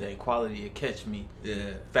than anything. Yeah. Quality will catch me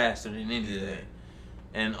Yeah. faster than anything. Yeah.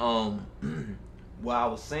 And what I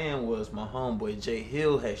was saying was my homeboy Jay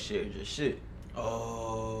Hill had shared your shit.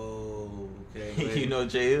 Oh, okay. You know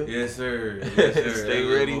Jay Hill? Yes, sir. Yes, sir. Stay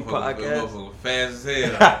Ready podcast. Motherfucker fast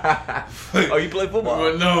as hell. Oh, you play football?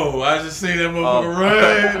 Well, no, I just seen that motherfucker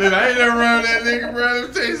run. And I ain't never run that nigga, bro. Let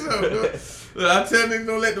me tell you something. Look, I tell niggas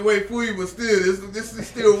don't let the weight fool you, but still, this is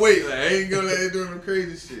still weight. Like, I ain't gonna let it do no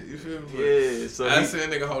crazy shit. You feel me? But Yeah, so I seen that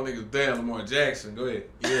nigga hold niggas down. Lamar Jackson, go ahead.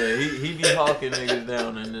 Yeah, he be hawking niggas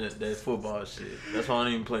down in that football shit. That's why I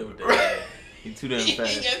don't even play with that guy. He too damn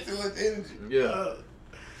fast. He got too much energy. Yeah.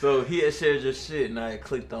 So he had shared your shit, and I had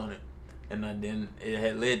clicked on it, and it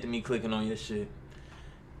had led to me clicking on your shit.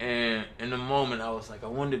 And in the moment, I was like, I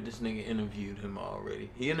wonder if this nigga interviewed him already.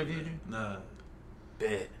 He interviewed you? Nah.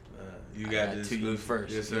 Bet. You got this to you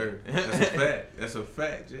first. Yes, sir. That's a fact. That's a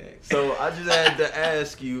fact, Jack. So I just had to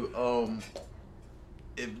ask you,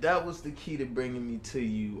 if that was the key to bringing me to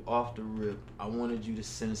you off the rip, I wanted you to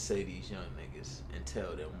sensei these young niggas and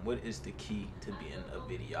tell them what is the key to being a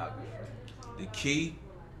videographer. The key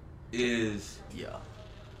is Yeah.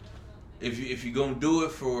 if you're gonna do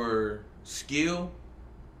it for skill,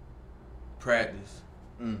 practice.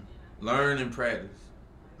 Learn and practice.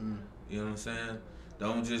 You know what I'm saying?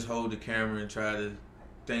 Don't just hold the camera and try to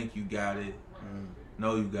think you got it.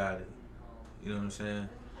 Know you got it. You know what I'm saying?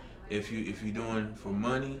 If you're doing for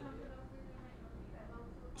money,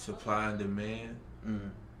 supply and demand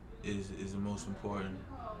is the most important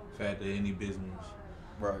factor in any business.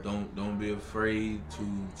 Right. Don't be afraid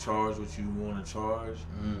to charge what you want to charge,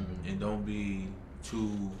 and don't be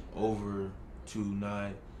too over to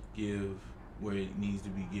not give where it needs to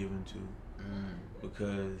be given to.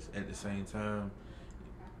 Because at the same time,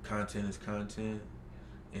 content is content,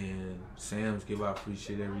 and Sam's give out free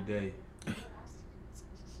shit every day.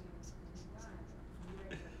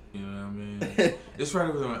 You know what I mean? It's right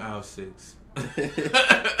over on aisle 6. You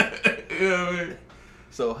know what I mean?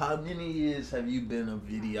 So how many years have you been a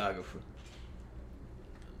videographer?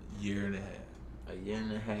 Year and a half. A year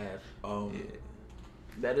and a half. Yeah.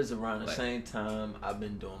 That is around the Like- same time I've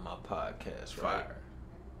been doing my podcast, right? Fire.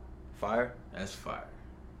 Fire? That's fire.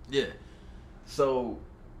 Yeah. So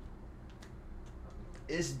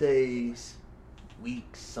it's days,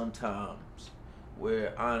 weeks, sometimes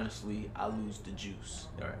where honestly I lose the juice.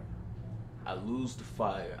 All right. I lose the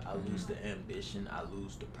fire. I lose the ambition. I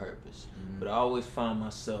lose the purpose. But I always find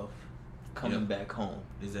myself coming back home.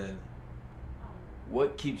 Is that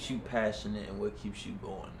What keeps you passionate and what keeps you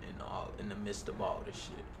going in the midst of all this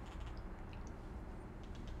shit?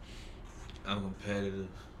 I'm competitive.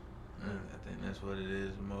 I think that's what it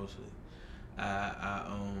is mostly.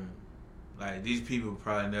 I like these people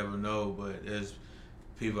probably never know, but there's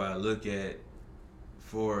people I look at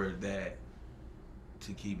for that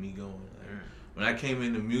to keep me going. Like, when I came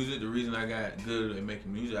into music, the reason I got good at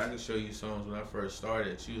making music, I could show you songs when I first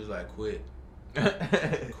started. She was like, "Quit,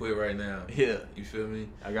 quit right now." Yeah. You feel me?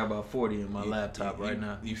 I got about 40 in my laptop right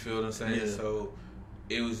now. You feel what I'm saying? Yeah. So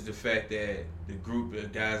it was the fact that the group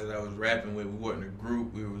of guys that I was rapping with, we weren't a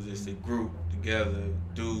group. We was just a group together,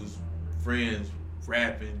 dudes, friends,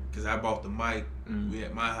 rapping. Cause I bought the mic. We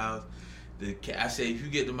at my house. I said, if you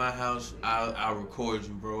get to my house, I'll record you,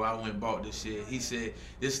 bro. I went and bought this shit. He said,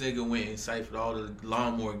 this nigga went and siphoned all the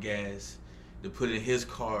lawnmower gas to put in his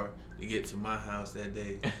car to get to my house that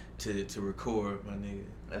day to record, my nigga.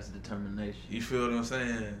 That's determination. You feel what I'm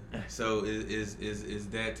saying? So it's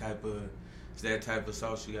that type of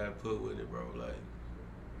sauce you gotta put with it, bro. Like,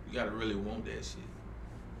 you gotta really want that shit.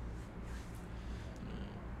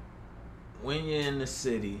 When you're in the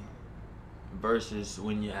city versus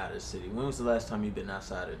when you're out of the city, when was the last time you've been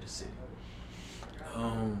outside of the city?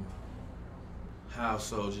 How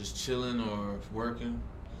so? Just chilling or working?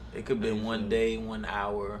 It could have been 1 day, 1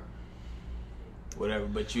 hour, whatever,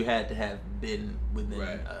 but you had to have been within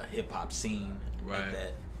Right. a hip hop scene Right. at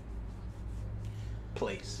that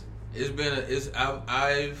place.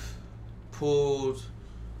 I've pulled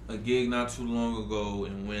a gig not too long ago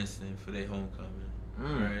in Winston for their homecoming.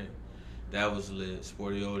 Right? That was lit.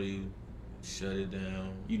 Sporty Odie shut it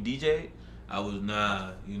down. You DJ'd? I was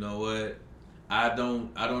you know what? I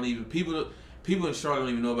don't even people in Charlotte don't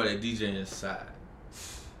even know about that DJing inside.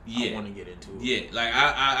 Yeah. I want to get into it. Yeah, like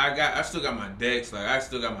I still got my decks, like I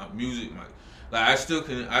still got my music, I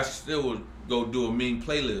still would go do a mean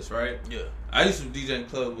playlist, right? Yeah. I used to DJ in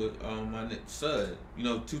club with my Sud. You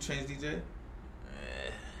know 2 Chainz DJ?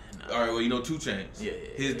 No. All right, well you know 2 Chainz. Yeah.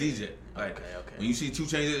 His DJ. Like Okay. when you see 2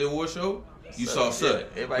 Chainz at the award show, You saw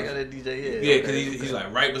Sut. Yeah. Everybody got a DJ. Yeah, because he's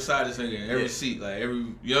like right beside this nigga in every seat, like every,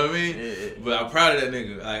 you know what I mean? Yeah. But I'm proud of that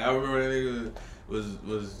nigga. Like I remember that nigga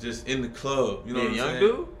was just in the club. You know what I'm saying?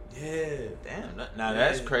 Young dude. Yeah. Damn. Now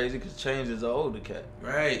that's crazy because Change is an older cat.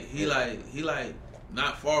 Right. He like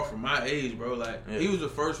not far from my age, bro. Like he was the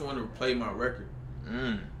first one to play my record.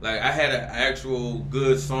 Like I had an actual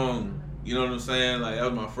good song. You know what I'm saying? Like that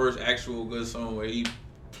was my first actual good song where he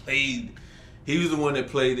played. He was the one that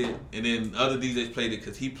played it, and then other DJs played it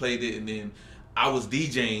because he played it, and then I was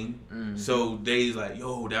DJing. So they like,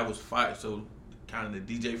 yo, that was fire. So kind of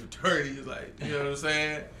the DJ fraternity is like, you know what I'm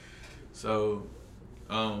saying? So,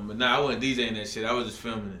 but nah, I wasn't DJing that shit. I was just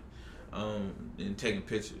filming it, and taking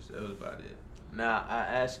pictures. That was about it. Now I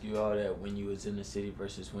asked you all that when you was in the city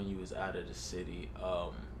versus when you was out of the city.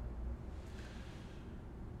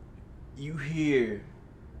 You hear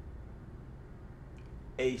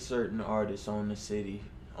a certain artist on the city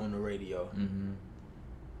on the radio.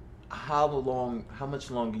 How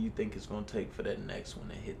much longer you think it's gonna take for that next one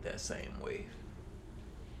to hit that same wave?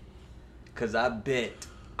 Cause I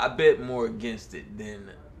bet more against it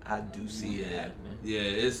than I do see it happening. Yeah,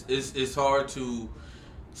 it's hard to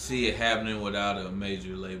see it happening without a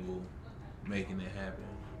major label making it happen.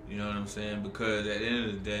 You know what I'm saying? Because at the end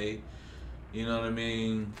of the day, you know what I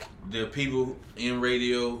mean, there are people in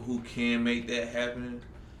radio who can make that happen.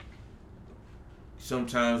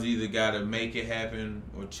 Sometimes either gotta make it happen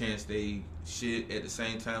or chance they shit at the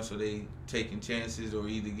same time, so they taking chances or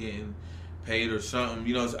either getting paid or something.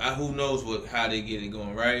 You know, who knows how they get it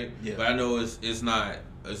going, right? Yeah. But I know it's not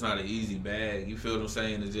an easy bag. You feel what I'm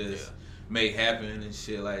saying? To just make happen and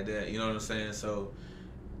shit like that. You know what I'm saying? So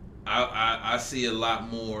I see a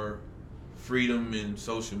lot more freedom in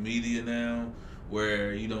social media now,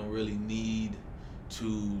 where you don't really need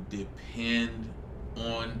to depend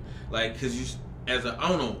on because you. I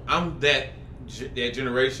don't know, I'm that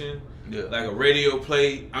generation. Yeah. Like a radio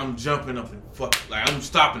play, I'm jumping up and I'm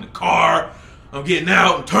stopping the car, I'm getting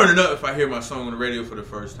out and turning up if I hear my song on the radio for the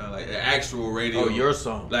first time, like the actual radio. Oh, your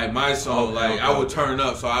song? Like my song, I would turn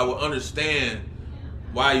up, so I would understand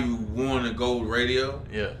why you want to go radio.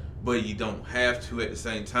 Yeah. But you don't have to at the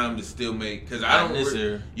same time to still make, because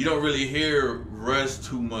you don't really hear Russ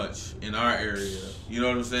too much in our area. You know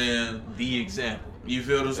what I'm saying? The example. You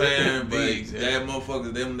feel what I'm saying? But that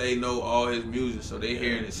motherfucker, they know all his music, so they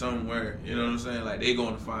hearing it somewhere. You know what I'm saying? Like they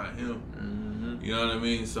going to find him. You know what I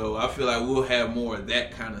mean? So I feel like we'll have more of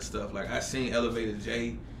that kind of stuff. Like I seen Elevator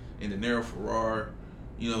J and the Nero Ferrar,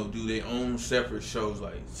 you know, do their own separate shows,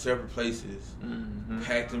 like separate places,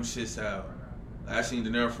 pack them shits out. I seen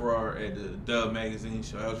De Niro Ferrar at the Dub magazine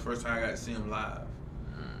show. That was the first time I got to see him live.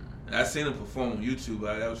 And I seen him perform on YouTube.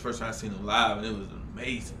 That was the first time I seen him live, and it was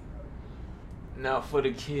amazing. Now for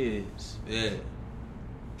the kids,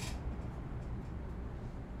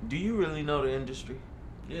 do you really know the industry?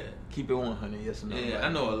 Yeah. Keep it 100, yes or no? Yeah, I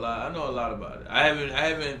know a lot. I know a lot about it.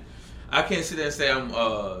 I can't sit there and say I'm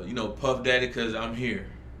Puff Daddy because I'm here,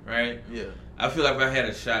 right? Yeah. I feel like if I had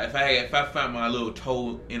a shot, if I find my little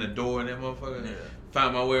toe in a door in that motherfucker,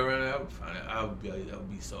 find my way around it, I would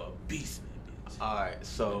be so a beast in that bitch. All right,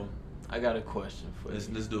 so I got a question for you.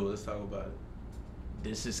 Let's do it. Let's talk about it.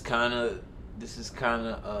 This is kind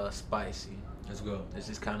of spicy. Let's go. This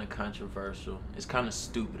is kind of controversial. It's kind of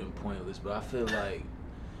stupid and pointless, but I feel like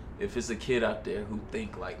if it's a kid out there who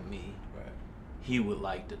think like me, he would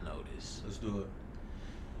like to know this. Let's do it.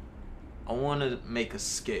 I want to make a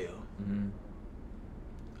scale.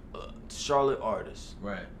 Charlotte artists.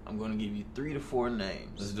 Right. I'm going to give you 3 to 4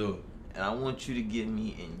 names. Let's do it. And I want you to give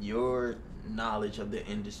me, in your knowledge of the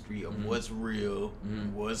industry, of what's real,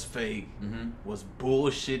 what's fake, what's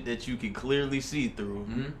bullshit that you can clearly see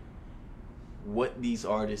through, what these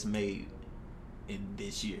artists made in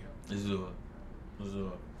this year. Let's do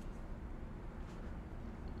it.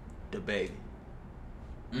 The Baby.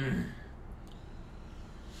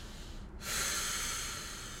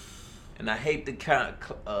 And I hate to count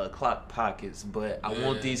clock pockets, but I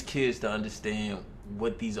want these kids to understand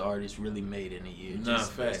what these artists really made in a year,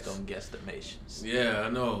 just based on guesstimations. Yeah, I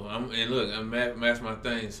know. Math's my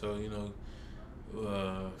thing, so I'm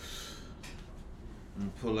gonna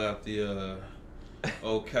pull out the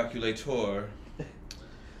old calculator.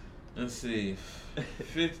 Let's see.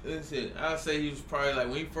 I'll say he was probably like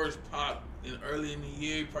when he first popped early in the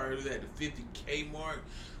year, he probably was at the 50K mark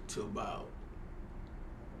to about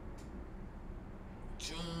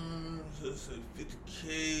June. So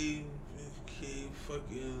 50K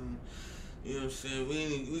fucking, you know what I'm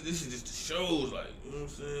saying? This is just the shows, like, you know what I'm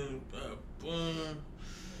saying? Boom.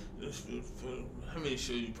 How many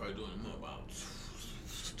shows you probably doing a month? About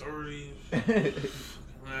 30.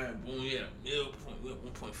 Alright, boom, yeah,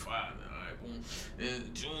 1.5 now. All right, boom.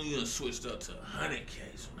 And June, you done switched up to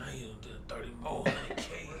 100K, so now you done did 30 more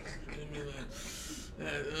 100K. You feel me?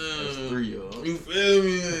 That's 3 of them. You feel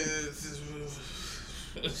me?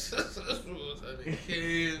 It's just 100K.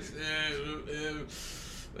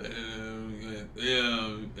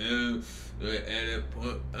 At that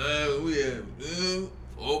point, we had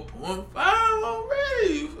 4.5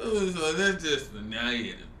 already. You feel me? So that's just now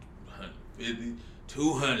you at 150,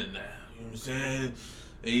 200 now. You know what I'm saying?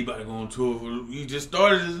 And he about to go on tour for. He just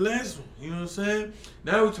started his last one. You know what I'm saying?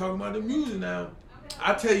 Now we talking about the music. Now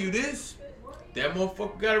I tell you this, that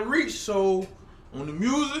motherfucker got to reach. So on the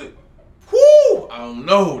music. Whoo! I don't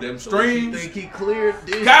know. Them streams. You think he cleared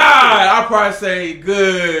this? God, I'll probably say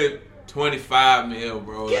good 25 mil,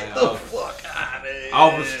 bro. Get the fuck out of here.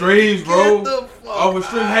 Off of streams, bro. Get the fuck off of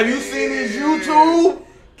streams. Have you seen his YouTube?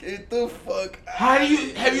 Get the fuck out.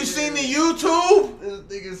 Have you seen the YouTube?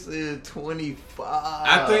 This nigga said 25.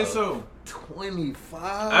 I think so. 25?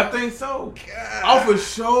 I think so. God. Off of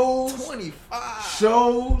shows. 25.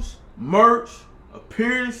 Shows, merch,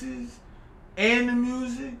 appearances, and the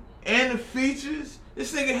music. And the features,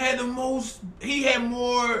 this nigga had the most. He had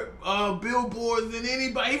more billboards than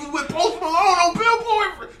anybody. He was with Post Malone on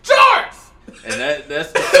Billboard charts. And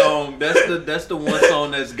that's the song. That's the one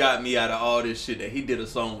song that's got me out of all this shit. That he did a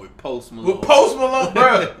song with Post Malone. With Post Malone,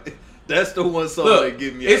 bro. That's the one song Look, that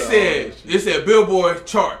get me out of all this shit. It said Billboard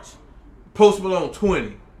charts. Post Malone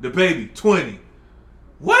 20. The Baby 20.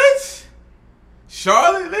 What?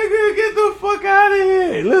 Charlotte, nigga, get the fuck out of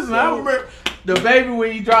here. Listen, I remember the Baby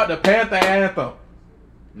when he dropped the Panther anthem.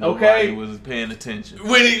 Nobody was paying attention.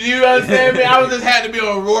 When you understand me, I was just had to be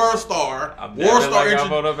on Royal Star. Royal Star.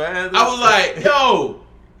 I was like, yo,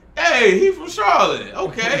 hey, he from Charlotte.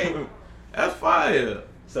 Okay, that's fire.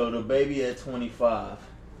 So the Baby at 25.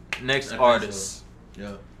 Next artist,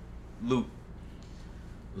 yeah, Luke.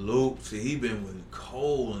 See, he been with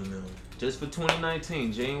Cole and them just for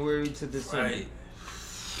 2019, January to December. Right.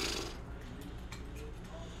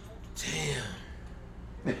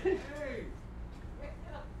 Damn.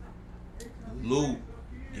 Luke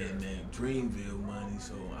getting that Dreamville money,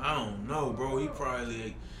 so I don't know, bro. He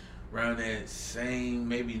probably around that same,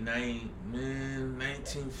 maybe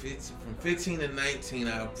 1950. From 15 to 19,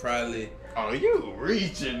 I'll probably. Oh, you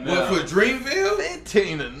reaching now. What, for Dreamville?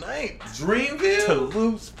 15 to 19. Dreamville? To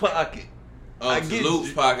Luke's pocket. Oh, to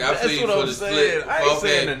Luke's pocket. I feel you for the split. I ain't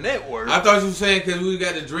saying the network. I thought you were saying because we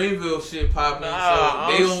got the Dreamville shit popping.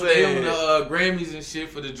 Nah, so they on the Grammys and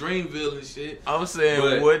shit for the Dreamville and shit. I'm saying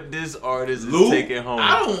but what this artist Luke, is taking home.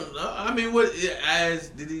 I don't know. I mean,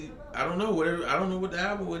 did he? I don't know. Whatever. I don't know what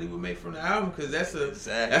he would make from the album because that's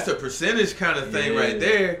a percentage kind of thing right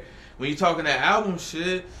there. When you talking that album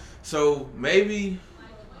shit, so maybe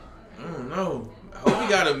I don't know. I hope he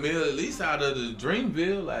got a meal at least out of the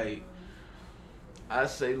Dreamville, like. I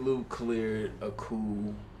say Luke cleared a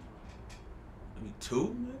cool. Maybe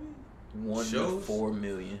 2, maybe 1 to 4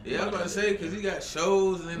 million. Yeah, I was about to say because he got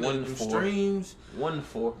shows and then the streams. 1 to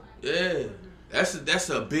 4. Yeah, that's a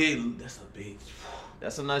big.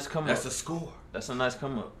 That's a nice come up. That's a score. That's a nice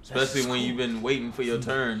come up, especially when you've been waiting for your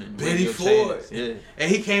turn. And Betty Ford. Yeah, and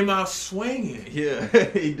he came out swinging. Yeah,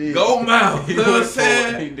 he did. Gold mouth. You know what I'm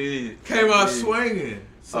saying? He did. Came out swinging.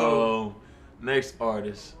 So next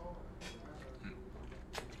artist.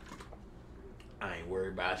 I ain't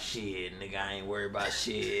worried about shit, nigga. I ain't worried about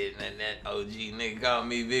shit. And that OG nigga called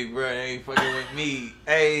me big brother. Ain't fucking with me.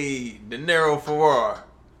 Hey, De Niro Ferrara.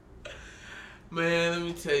 Man, let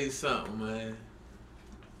me tell you something, man.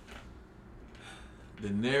 De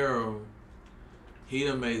Niro, he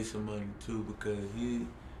done made some money too because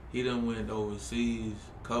he done went overseas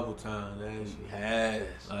a couple times. Actually. He has.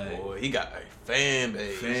 Like, boy, he got a fan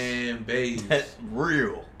base. That's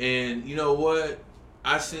real. And you know what?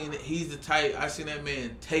 I seen that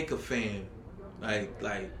man take a fan. Like,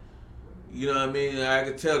 you know what I mean? I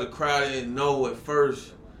could tell the crowd didn't know at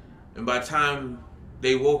first. And by the time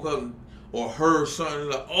they woke up or heard something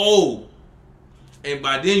like, oh, and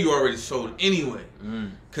by then you already sold anyway.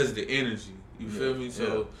 Because of the energy. You feel me?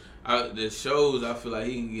 So the shows, I feel like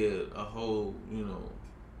he can get a whole,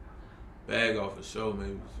 bag off a show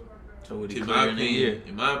maybe. So what in my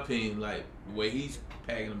opinion, like the way he's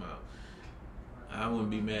packing them out, I wouldn't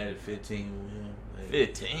be mad at 15 with him. Like,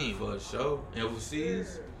 15 for a show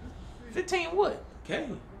overseas. 15 what? K.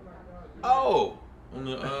 Oh, on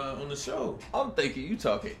the show. I'm thinking you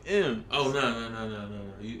talking M. Oh no.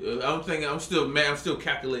 I'm thinking I'm still mad. I'm still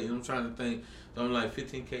calculating. I'm trying to think. So I'm like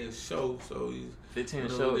 15K a show. So he's 15 a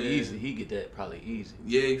show easy. He get that probably easy.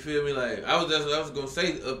 Yeah, you feel me? Like I was gonna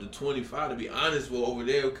say up to 25 to be honest. Well, over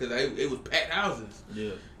there because it was packed houses.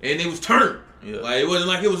 Yeah. And it was turned. Yeah. Like, it wasn't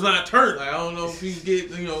like it was not turned. Like, I don't know if he was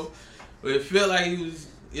getting, you know, but it felt like he was,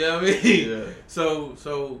 you know what I mean? Yeah.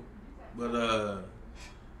 But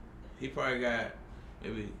he probably got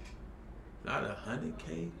maybe not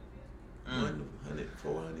 100K, 100,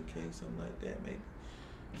 400K, something like that, maybe.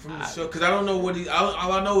 From the show. Because I don't know what he,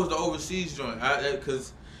 all I know is the overseas joint.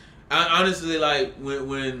 Because I honestly, like,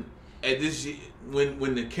 when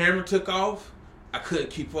the camera took off, I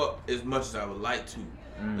couldn't keep up as much as I would like to.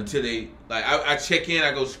 Until they, like, I check in,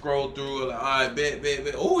 I go scroll through, like, all right, bet.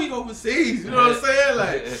 Oh, he overseas, you know what I'm saying?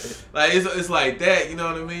 Like it's like that, you know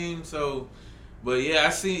what I mean? So, but yeah,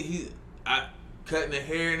 I see I cutting the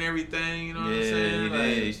hair and everything, you know what I'm saying? He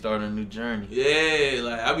did. He started a new journey. Yeah,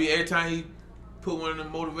 like, every time he put one of the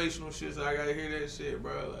motivational shits, I gotta hear that shit,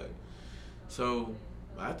 bro. Like, so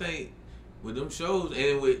I think with them shows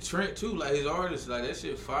and with Trent too, like, his artists, like, that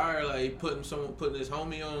shit fire. Like, he putting his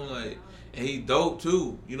homie on, like, and he dope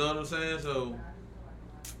too. You know what I'm saying? So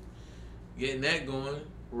getting that going.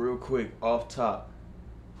 Real quick, off top.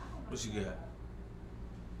 What you got?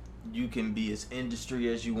 You can be as industry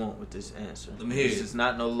as you want with this answer. Let me hear This is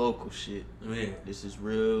not no local shit. Let me hear. This is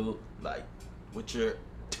real, like, what your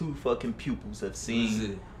 2 fucking pupils have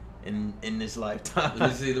seen in this lifetime.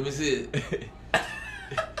 Let me see it.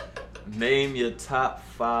 Name your top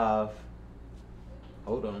 5.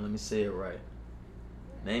 Hold on, let me say it right.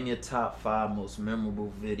 Name your top 5 most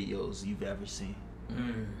memorable videos you've ever seen.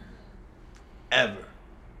 Ever.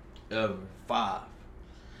 5.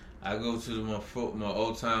 I go to my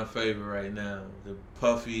old time favorite right now, the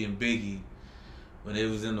Puffy and Biggie, when they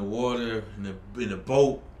was in the water in the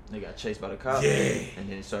boat. They got chased by the cops. Yeah. And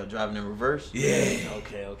then they started driving in reverse. Yeah.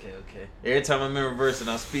 Okay. Every time I'm in reverse and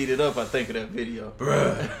I speed it up, I think of that video.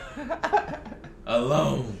 Bruh.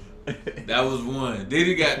 Alone. That was one.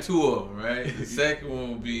 Diddy got 2 of them, right? The second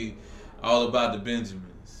one would be All About the Benjamins.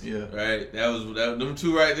 Yeah. Right? Them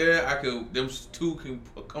 2 right there, them 2 can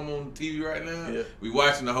come on TV right now. Yeah. We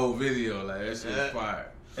watching the whole video. Like, that shit is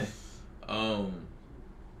fire.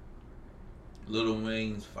 Lil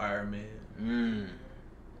Wayne's Fireman.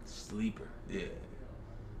 Sleeper. Yeah.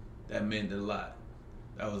 That meant a lot.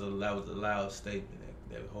 That was a loud statement.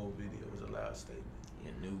 That whole video was a loud statement.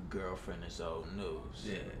 Your new girlfriend is old news.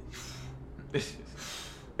 Yeah.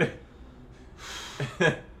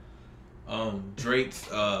 Drake's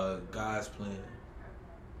God's Plan.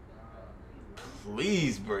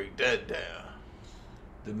 Please break that down.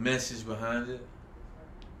 The message behind it.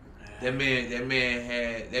 He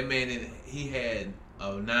had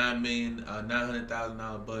a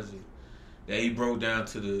 $900,000 budget that he broke down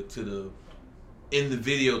in the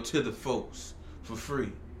video to the folks for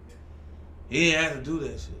free. He didn't have to do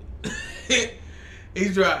that shit. he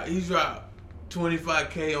dropped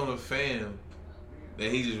 $25K on a fan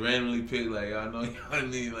that he just randomly picked. Like, I know y'all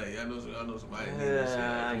need, like, I know somebody need that shit.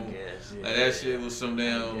 I guess. Yeah, like, that shit was some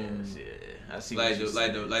damn. I see. Like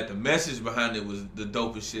the message behind it was the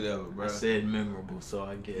dopest shit ever, bro. I said memorable, so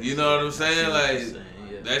I guess. You know what I'm saying? Like,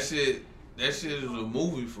 yeah. that shit is a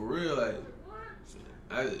movie for real. Like,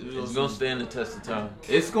 it's gonna stand the test of time.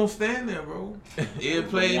 It's gonna stand there, bro. It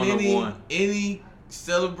played any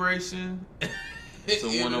celebration. It's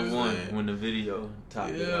a 1 of 1 when the video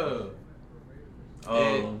topped it out.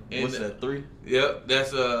 And what's that, 3? Yep,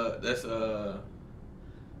 that's 3.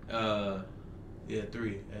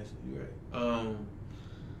 Actually, you're right.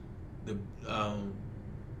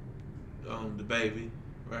 The baby,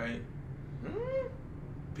 right?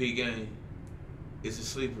 P Game. It's a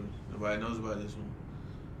sleeper. Nobody knows about this one.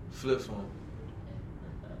 Flip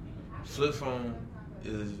phone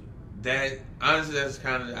is that. Honestly, that's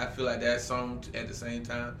kind of. I feel like that song at the same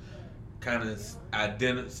time kind of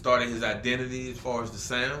started his identity as far as the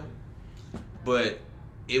sound, but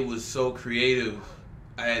it was so creative.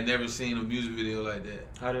 I had never seen a music video like that.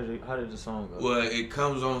 How did the song go? Well, it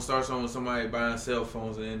starts on with somebody buying cell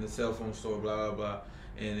phones and in the cell phone store, blah blah blah,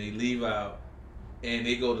 and they leave out, and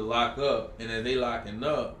they go to lock up, and as they locking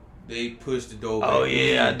up, they push the door. Oh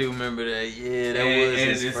yeah, I do remember that. Yeah, that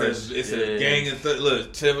was his first. It's a gang of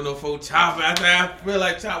look 704 Chop. I feel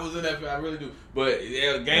like Chop was in that. I really do. But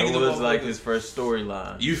yeah, gang of it was like his first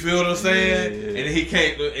storyline. You feel what I'm saying? Yeah. And then he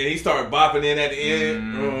came and he started bopping in at the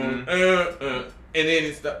end. And then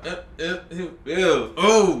it stopped.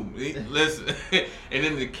 Listen. And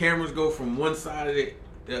then the cameras go from one side of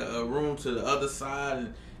the room to the other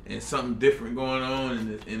side, and something different going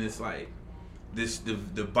on, and it's like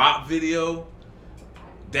the bop video.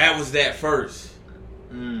 That was that first.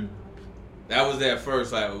 That was that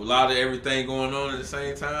first. Like a lot of everything going on at the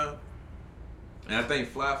same time, and I think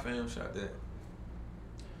Fly Fam shot that.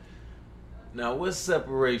 Now, what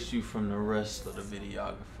separates you from the rest of the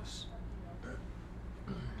videographers?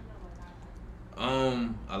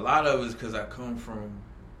 A lot of it's because I come from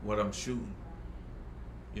what I'm shooting.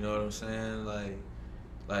 You know what I'm saying?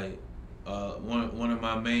 One of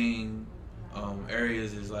my main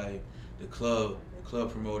areas is like the club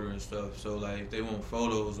promoter and stuff. So like if they want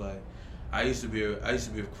photos, like I used to be a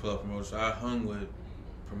club promoter, so I hung with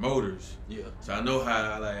promoters. Yeah. So I know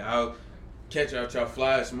how I'll catch out y'all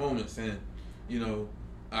flyest moments, and you know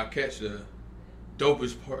I catch the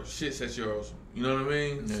dopest shits at yours. You know what I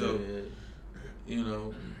mean? Yeah, so yeah. you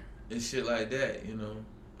know, it's shit like that. You know.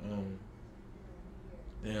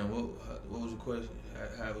 Damn. What was the question?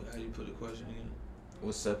 How you put the question again?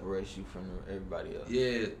 What separates you from everybody else?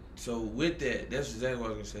 Yeah. So with that, that's exactly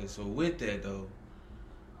what I was gonna say. So with that though,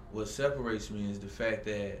 what separates me is the fact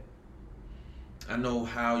that I know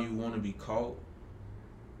how you want to be caught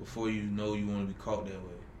before you know you want to be caught that way.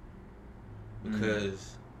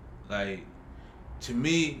 Because, like, to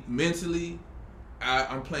me, mentally,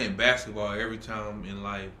 I'm playing basketball every time in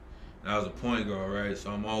life. And I was a point guard, right? So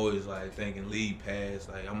I'm always, like, thinking lead pass.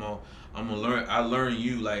 Like, I'm gonna learn. I learn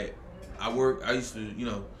you. Like, I used to, you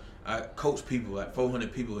know, I coach people, like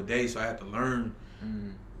 400 people a day. So I have to learn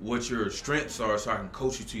what your strengths are so I can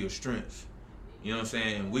coach you to your strengths. You know what I'm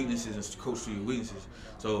saying? And weaknesses and coach to your weaknesses.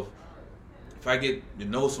 So if I get to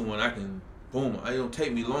know someone, I can, boom, it don't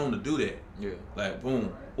take me long to do that. Yeah. Like,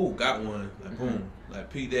 boom, ooh, got one. Like, boom,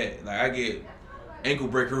 like, peep that. Like, I get ankle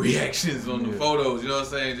breaker reactions on the photos, you know what I'm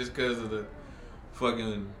saying? Just because of the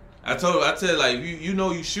fucking, I tell like, you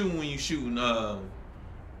know you shooting when you shooting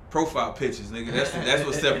profile pictures, nigga. That's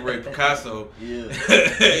what separates Picasso. Yeah. You know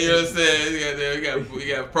what I'm saying? We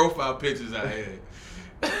got profile pictures out here.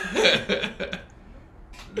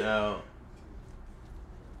 Now,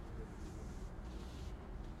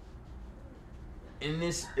 in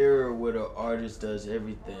this era where the artist does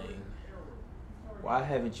everything, why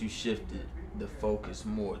haven't you shifted the focus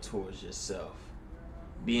more towards yourself,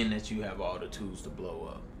 being that you have all the tools to blow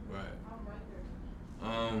up?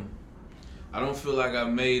 Right. I don't feel like I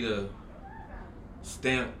made a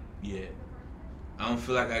stamp yet. I don't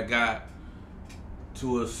feel like I got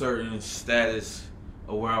to a certain status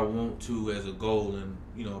of where I want to as a goal and,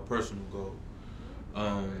 you know, a personal goal.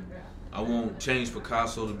 I won't change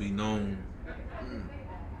Picasso to be known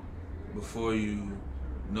before you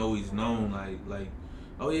know he's known. Like,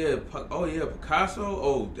 oh yeah, Picasso.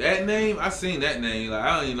 Oh, that name, I seen that name. Like,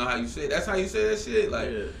 I don't even know how you say it. That's how you say that shit. Like,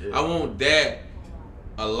 I want that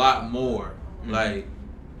a lot more. Like,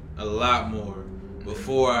 a lot more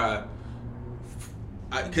before I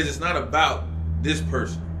because it's not about this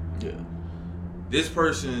person. Yeah. This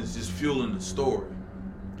person is just fueling the story,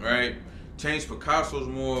 right? Change Picasso's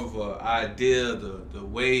more of an idea, the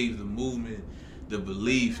wave, the movement, the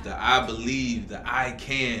belief, the I believe, the I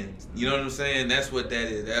can. You know what I'm saying? That's what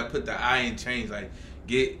that is. I put the I in change. Like,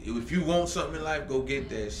 if you want something in life, go get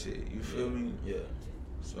that shit. You feel me? Yeah.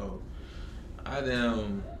 So,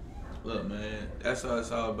 look, man, that's all it's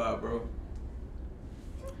all about, bro.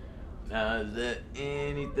 Now, is there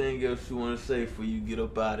anything else you want to say before you get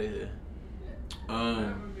up out of here?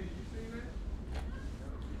 I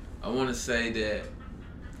want to say that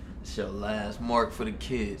it's your last mark for the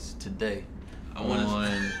kids today. I want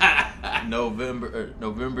on November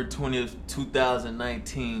 20th,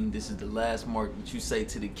 2019. This is the last mark that you say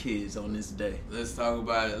to the kids on this day. Let's talk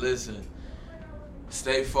about it. Listen,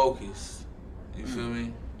 stay focused. You feel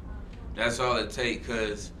me? That's all it takes,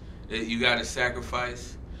 because you got to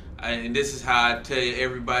sacrifice. And this is how I tell you,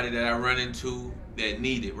 everybody that I run into that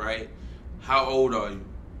need it, right? How old are you?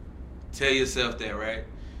 Tell yourself that, right?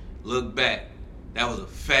 Look back. That was a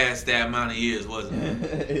fast that amount of years, wasn't it?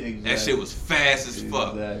 Exactly. That shit was fast as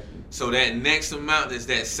fuck. Exactly. So that next amount, that's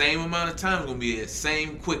that same amount of time, is going to be that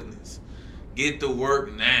same quickness. Get to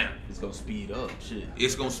work now. It's going to speed up, shit.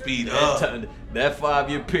 It's going to speed up. That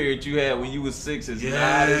 5-year period you had when you was 6 is not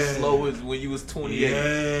as slow as when you was 28.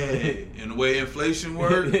 Yeah. And the way inflation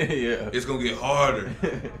works, yeah, it's going to get harder.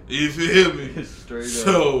 You feel me? Straight up.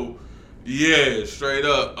 So, yeah, straight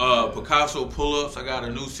up. Picasso pull-ups. I got a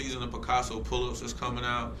new season of Picasso pull-ups that's coming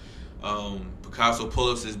out. Picasso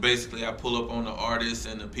pull-ups is basically I pull up on the artists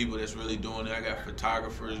and the people that's really doing it. I got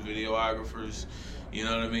photographers, videographers, you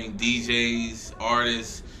know what I mean, DJs,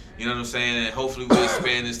 artists, you know what I'm saying? And hopefully we'll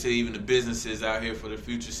expand this to even the businesses out here for the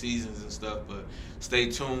future seasons and stuff. But stay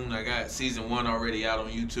tuned. I got season 1 already out on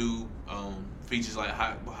YouTube. Features like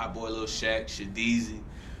Hot Boy Lil Shaq, Shadizy,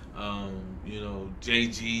 you know,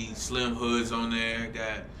 JG, Slim Hoods on there.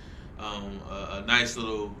 Got a nice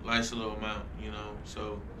little amount, you know.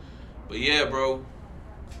 So, but yeah, bro,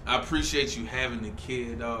 I appreciate you having the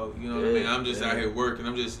kid, dog. You know what I mean? I'm just out here working.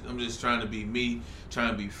 I'm just trying to be me,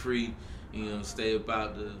 trying to be free. You know, stay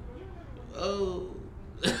about the Oh.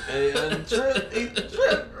 Hey, trip, he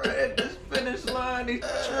tripped right at this finish line. He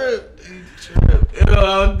tripped. You know,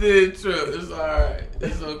 I did trip. It's alright.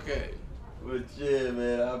 It's okay. But yeah,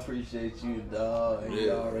 man, I appreciate you, dog. And you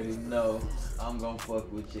Yeah. already know I'm gonna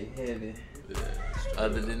fuck with you heavy. Yeah.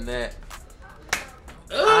 Other than that,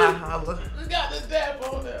 I holla. We got the dab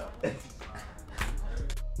on there.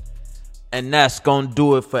 And that's gonna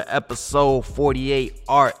do it for episode 48,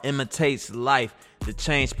 Art Imitates Life, the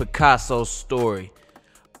Change Picasso story.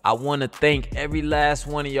 I want to thank every last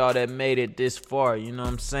one of y'all that made it this far, you know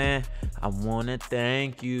what I'm saying? I want to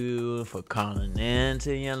thank you for calling in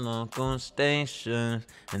to your local stations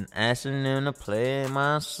and asking them to play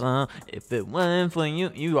my song. If it wasn't for you,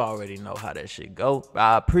 you already know how that shit go.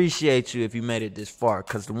 I appreciate you if you made it this far,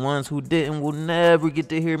 because the ones who didn't will never get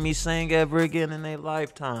to hear me sing ever again in their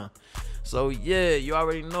lifetime. So yeah, you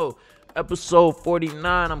already know. Episode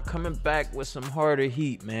 49, I'm coming back with some harder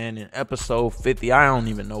heat, man. In episode 50, I don't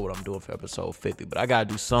even know what I'm doing for episode 50, but I gotta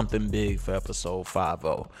do something big for episode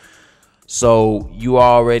 50. So you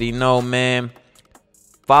already know, man.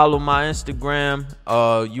 Follow my Instagram.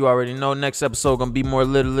 You already know next episode gonna be more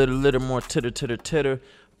litter, more titter.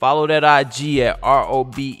 Follow that IG at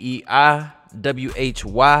ROBEIWHY.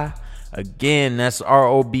 Again, that's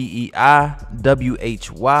ROBEIWHY.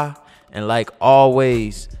 And like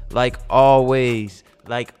always,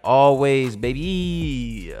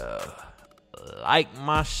 baby, like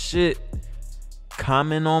my shit,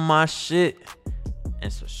 comment on my shit,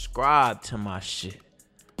 and subscribe to my shit,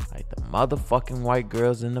 like the motherfucking white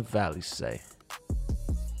girls in the valley say.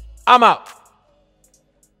 I'm out.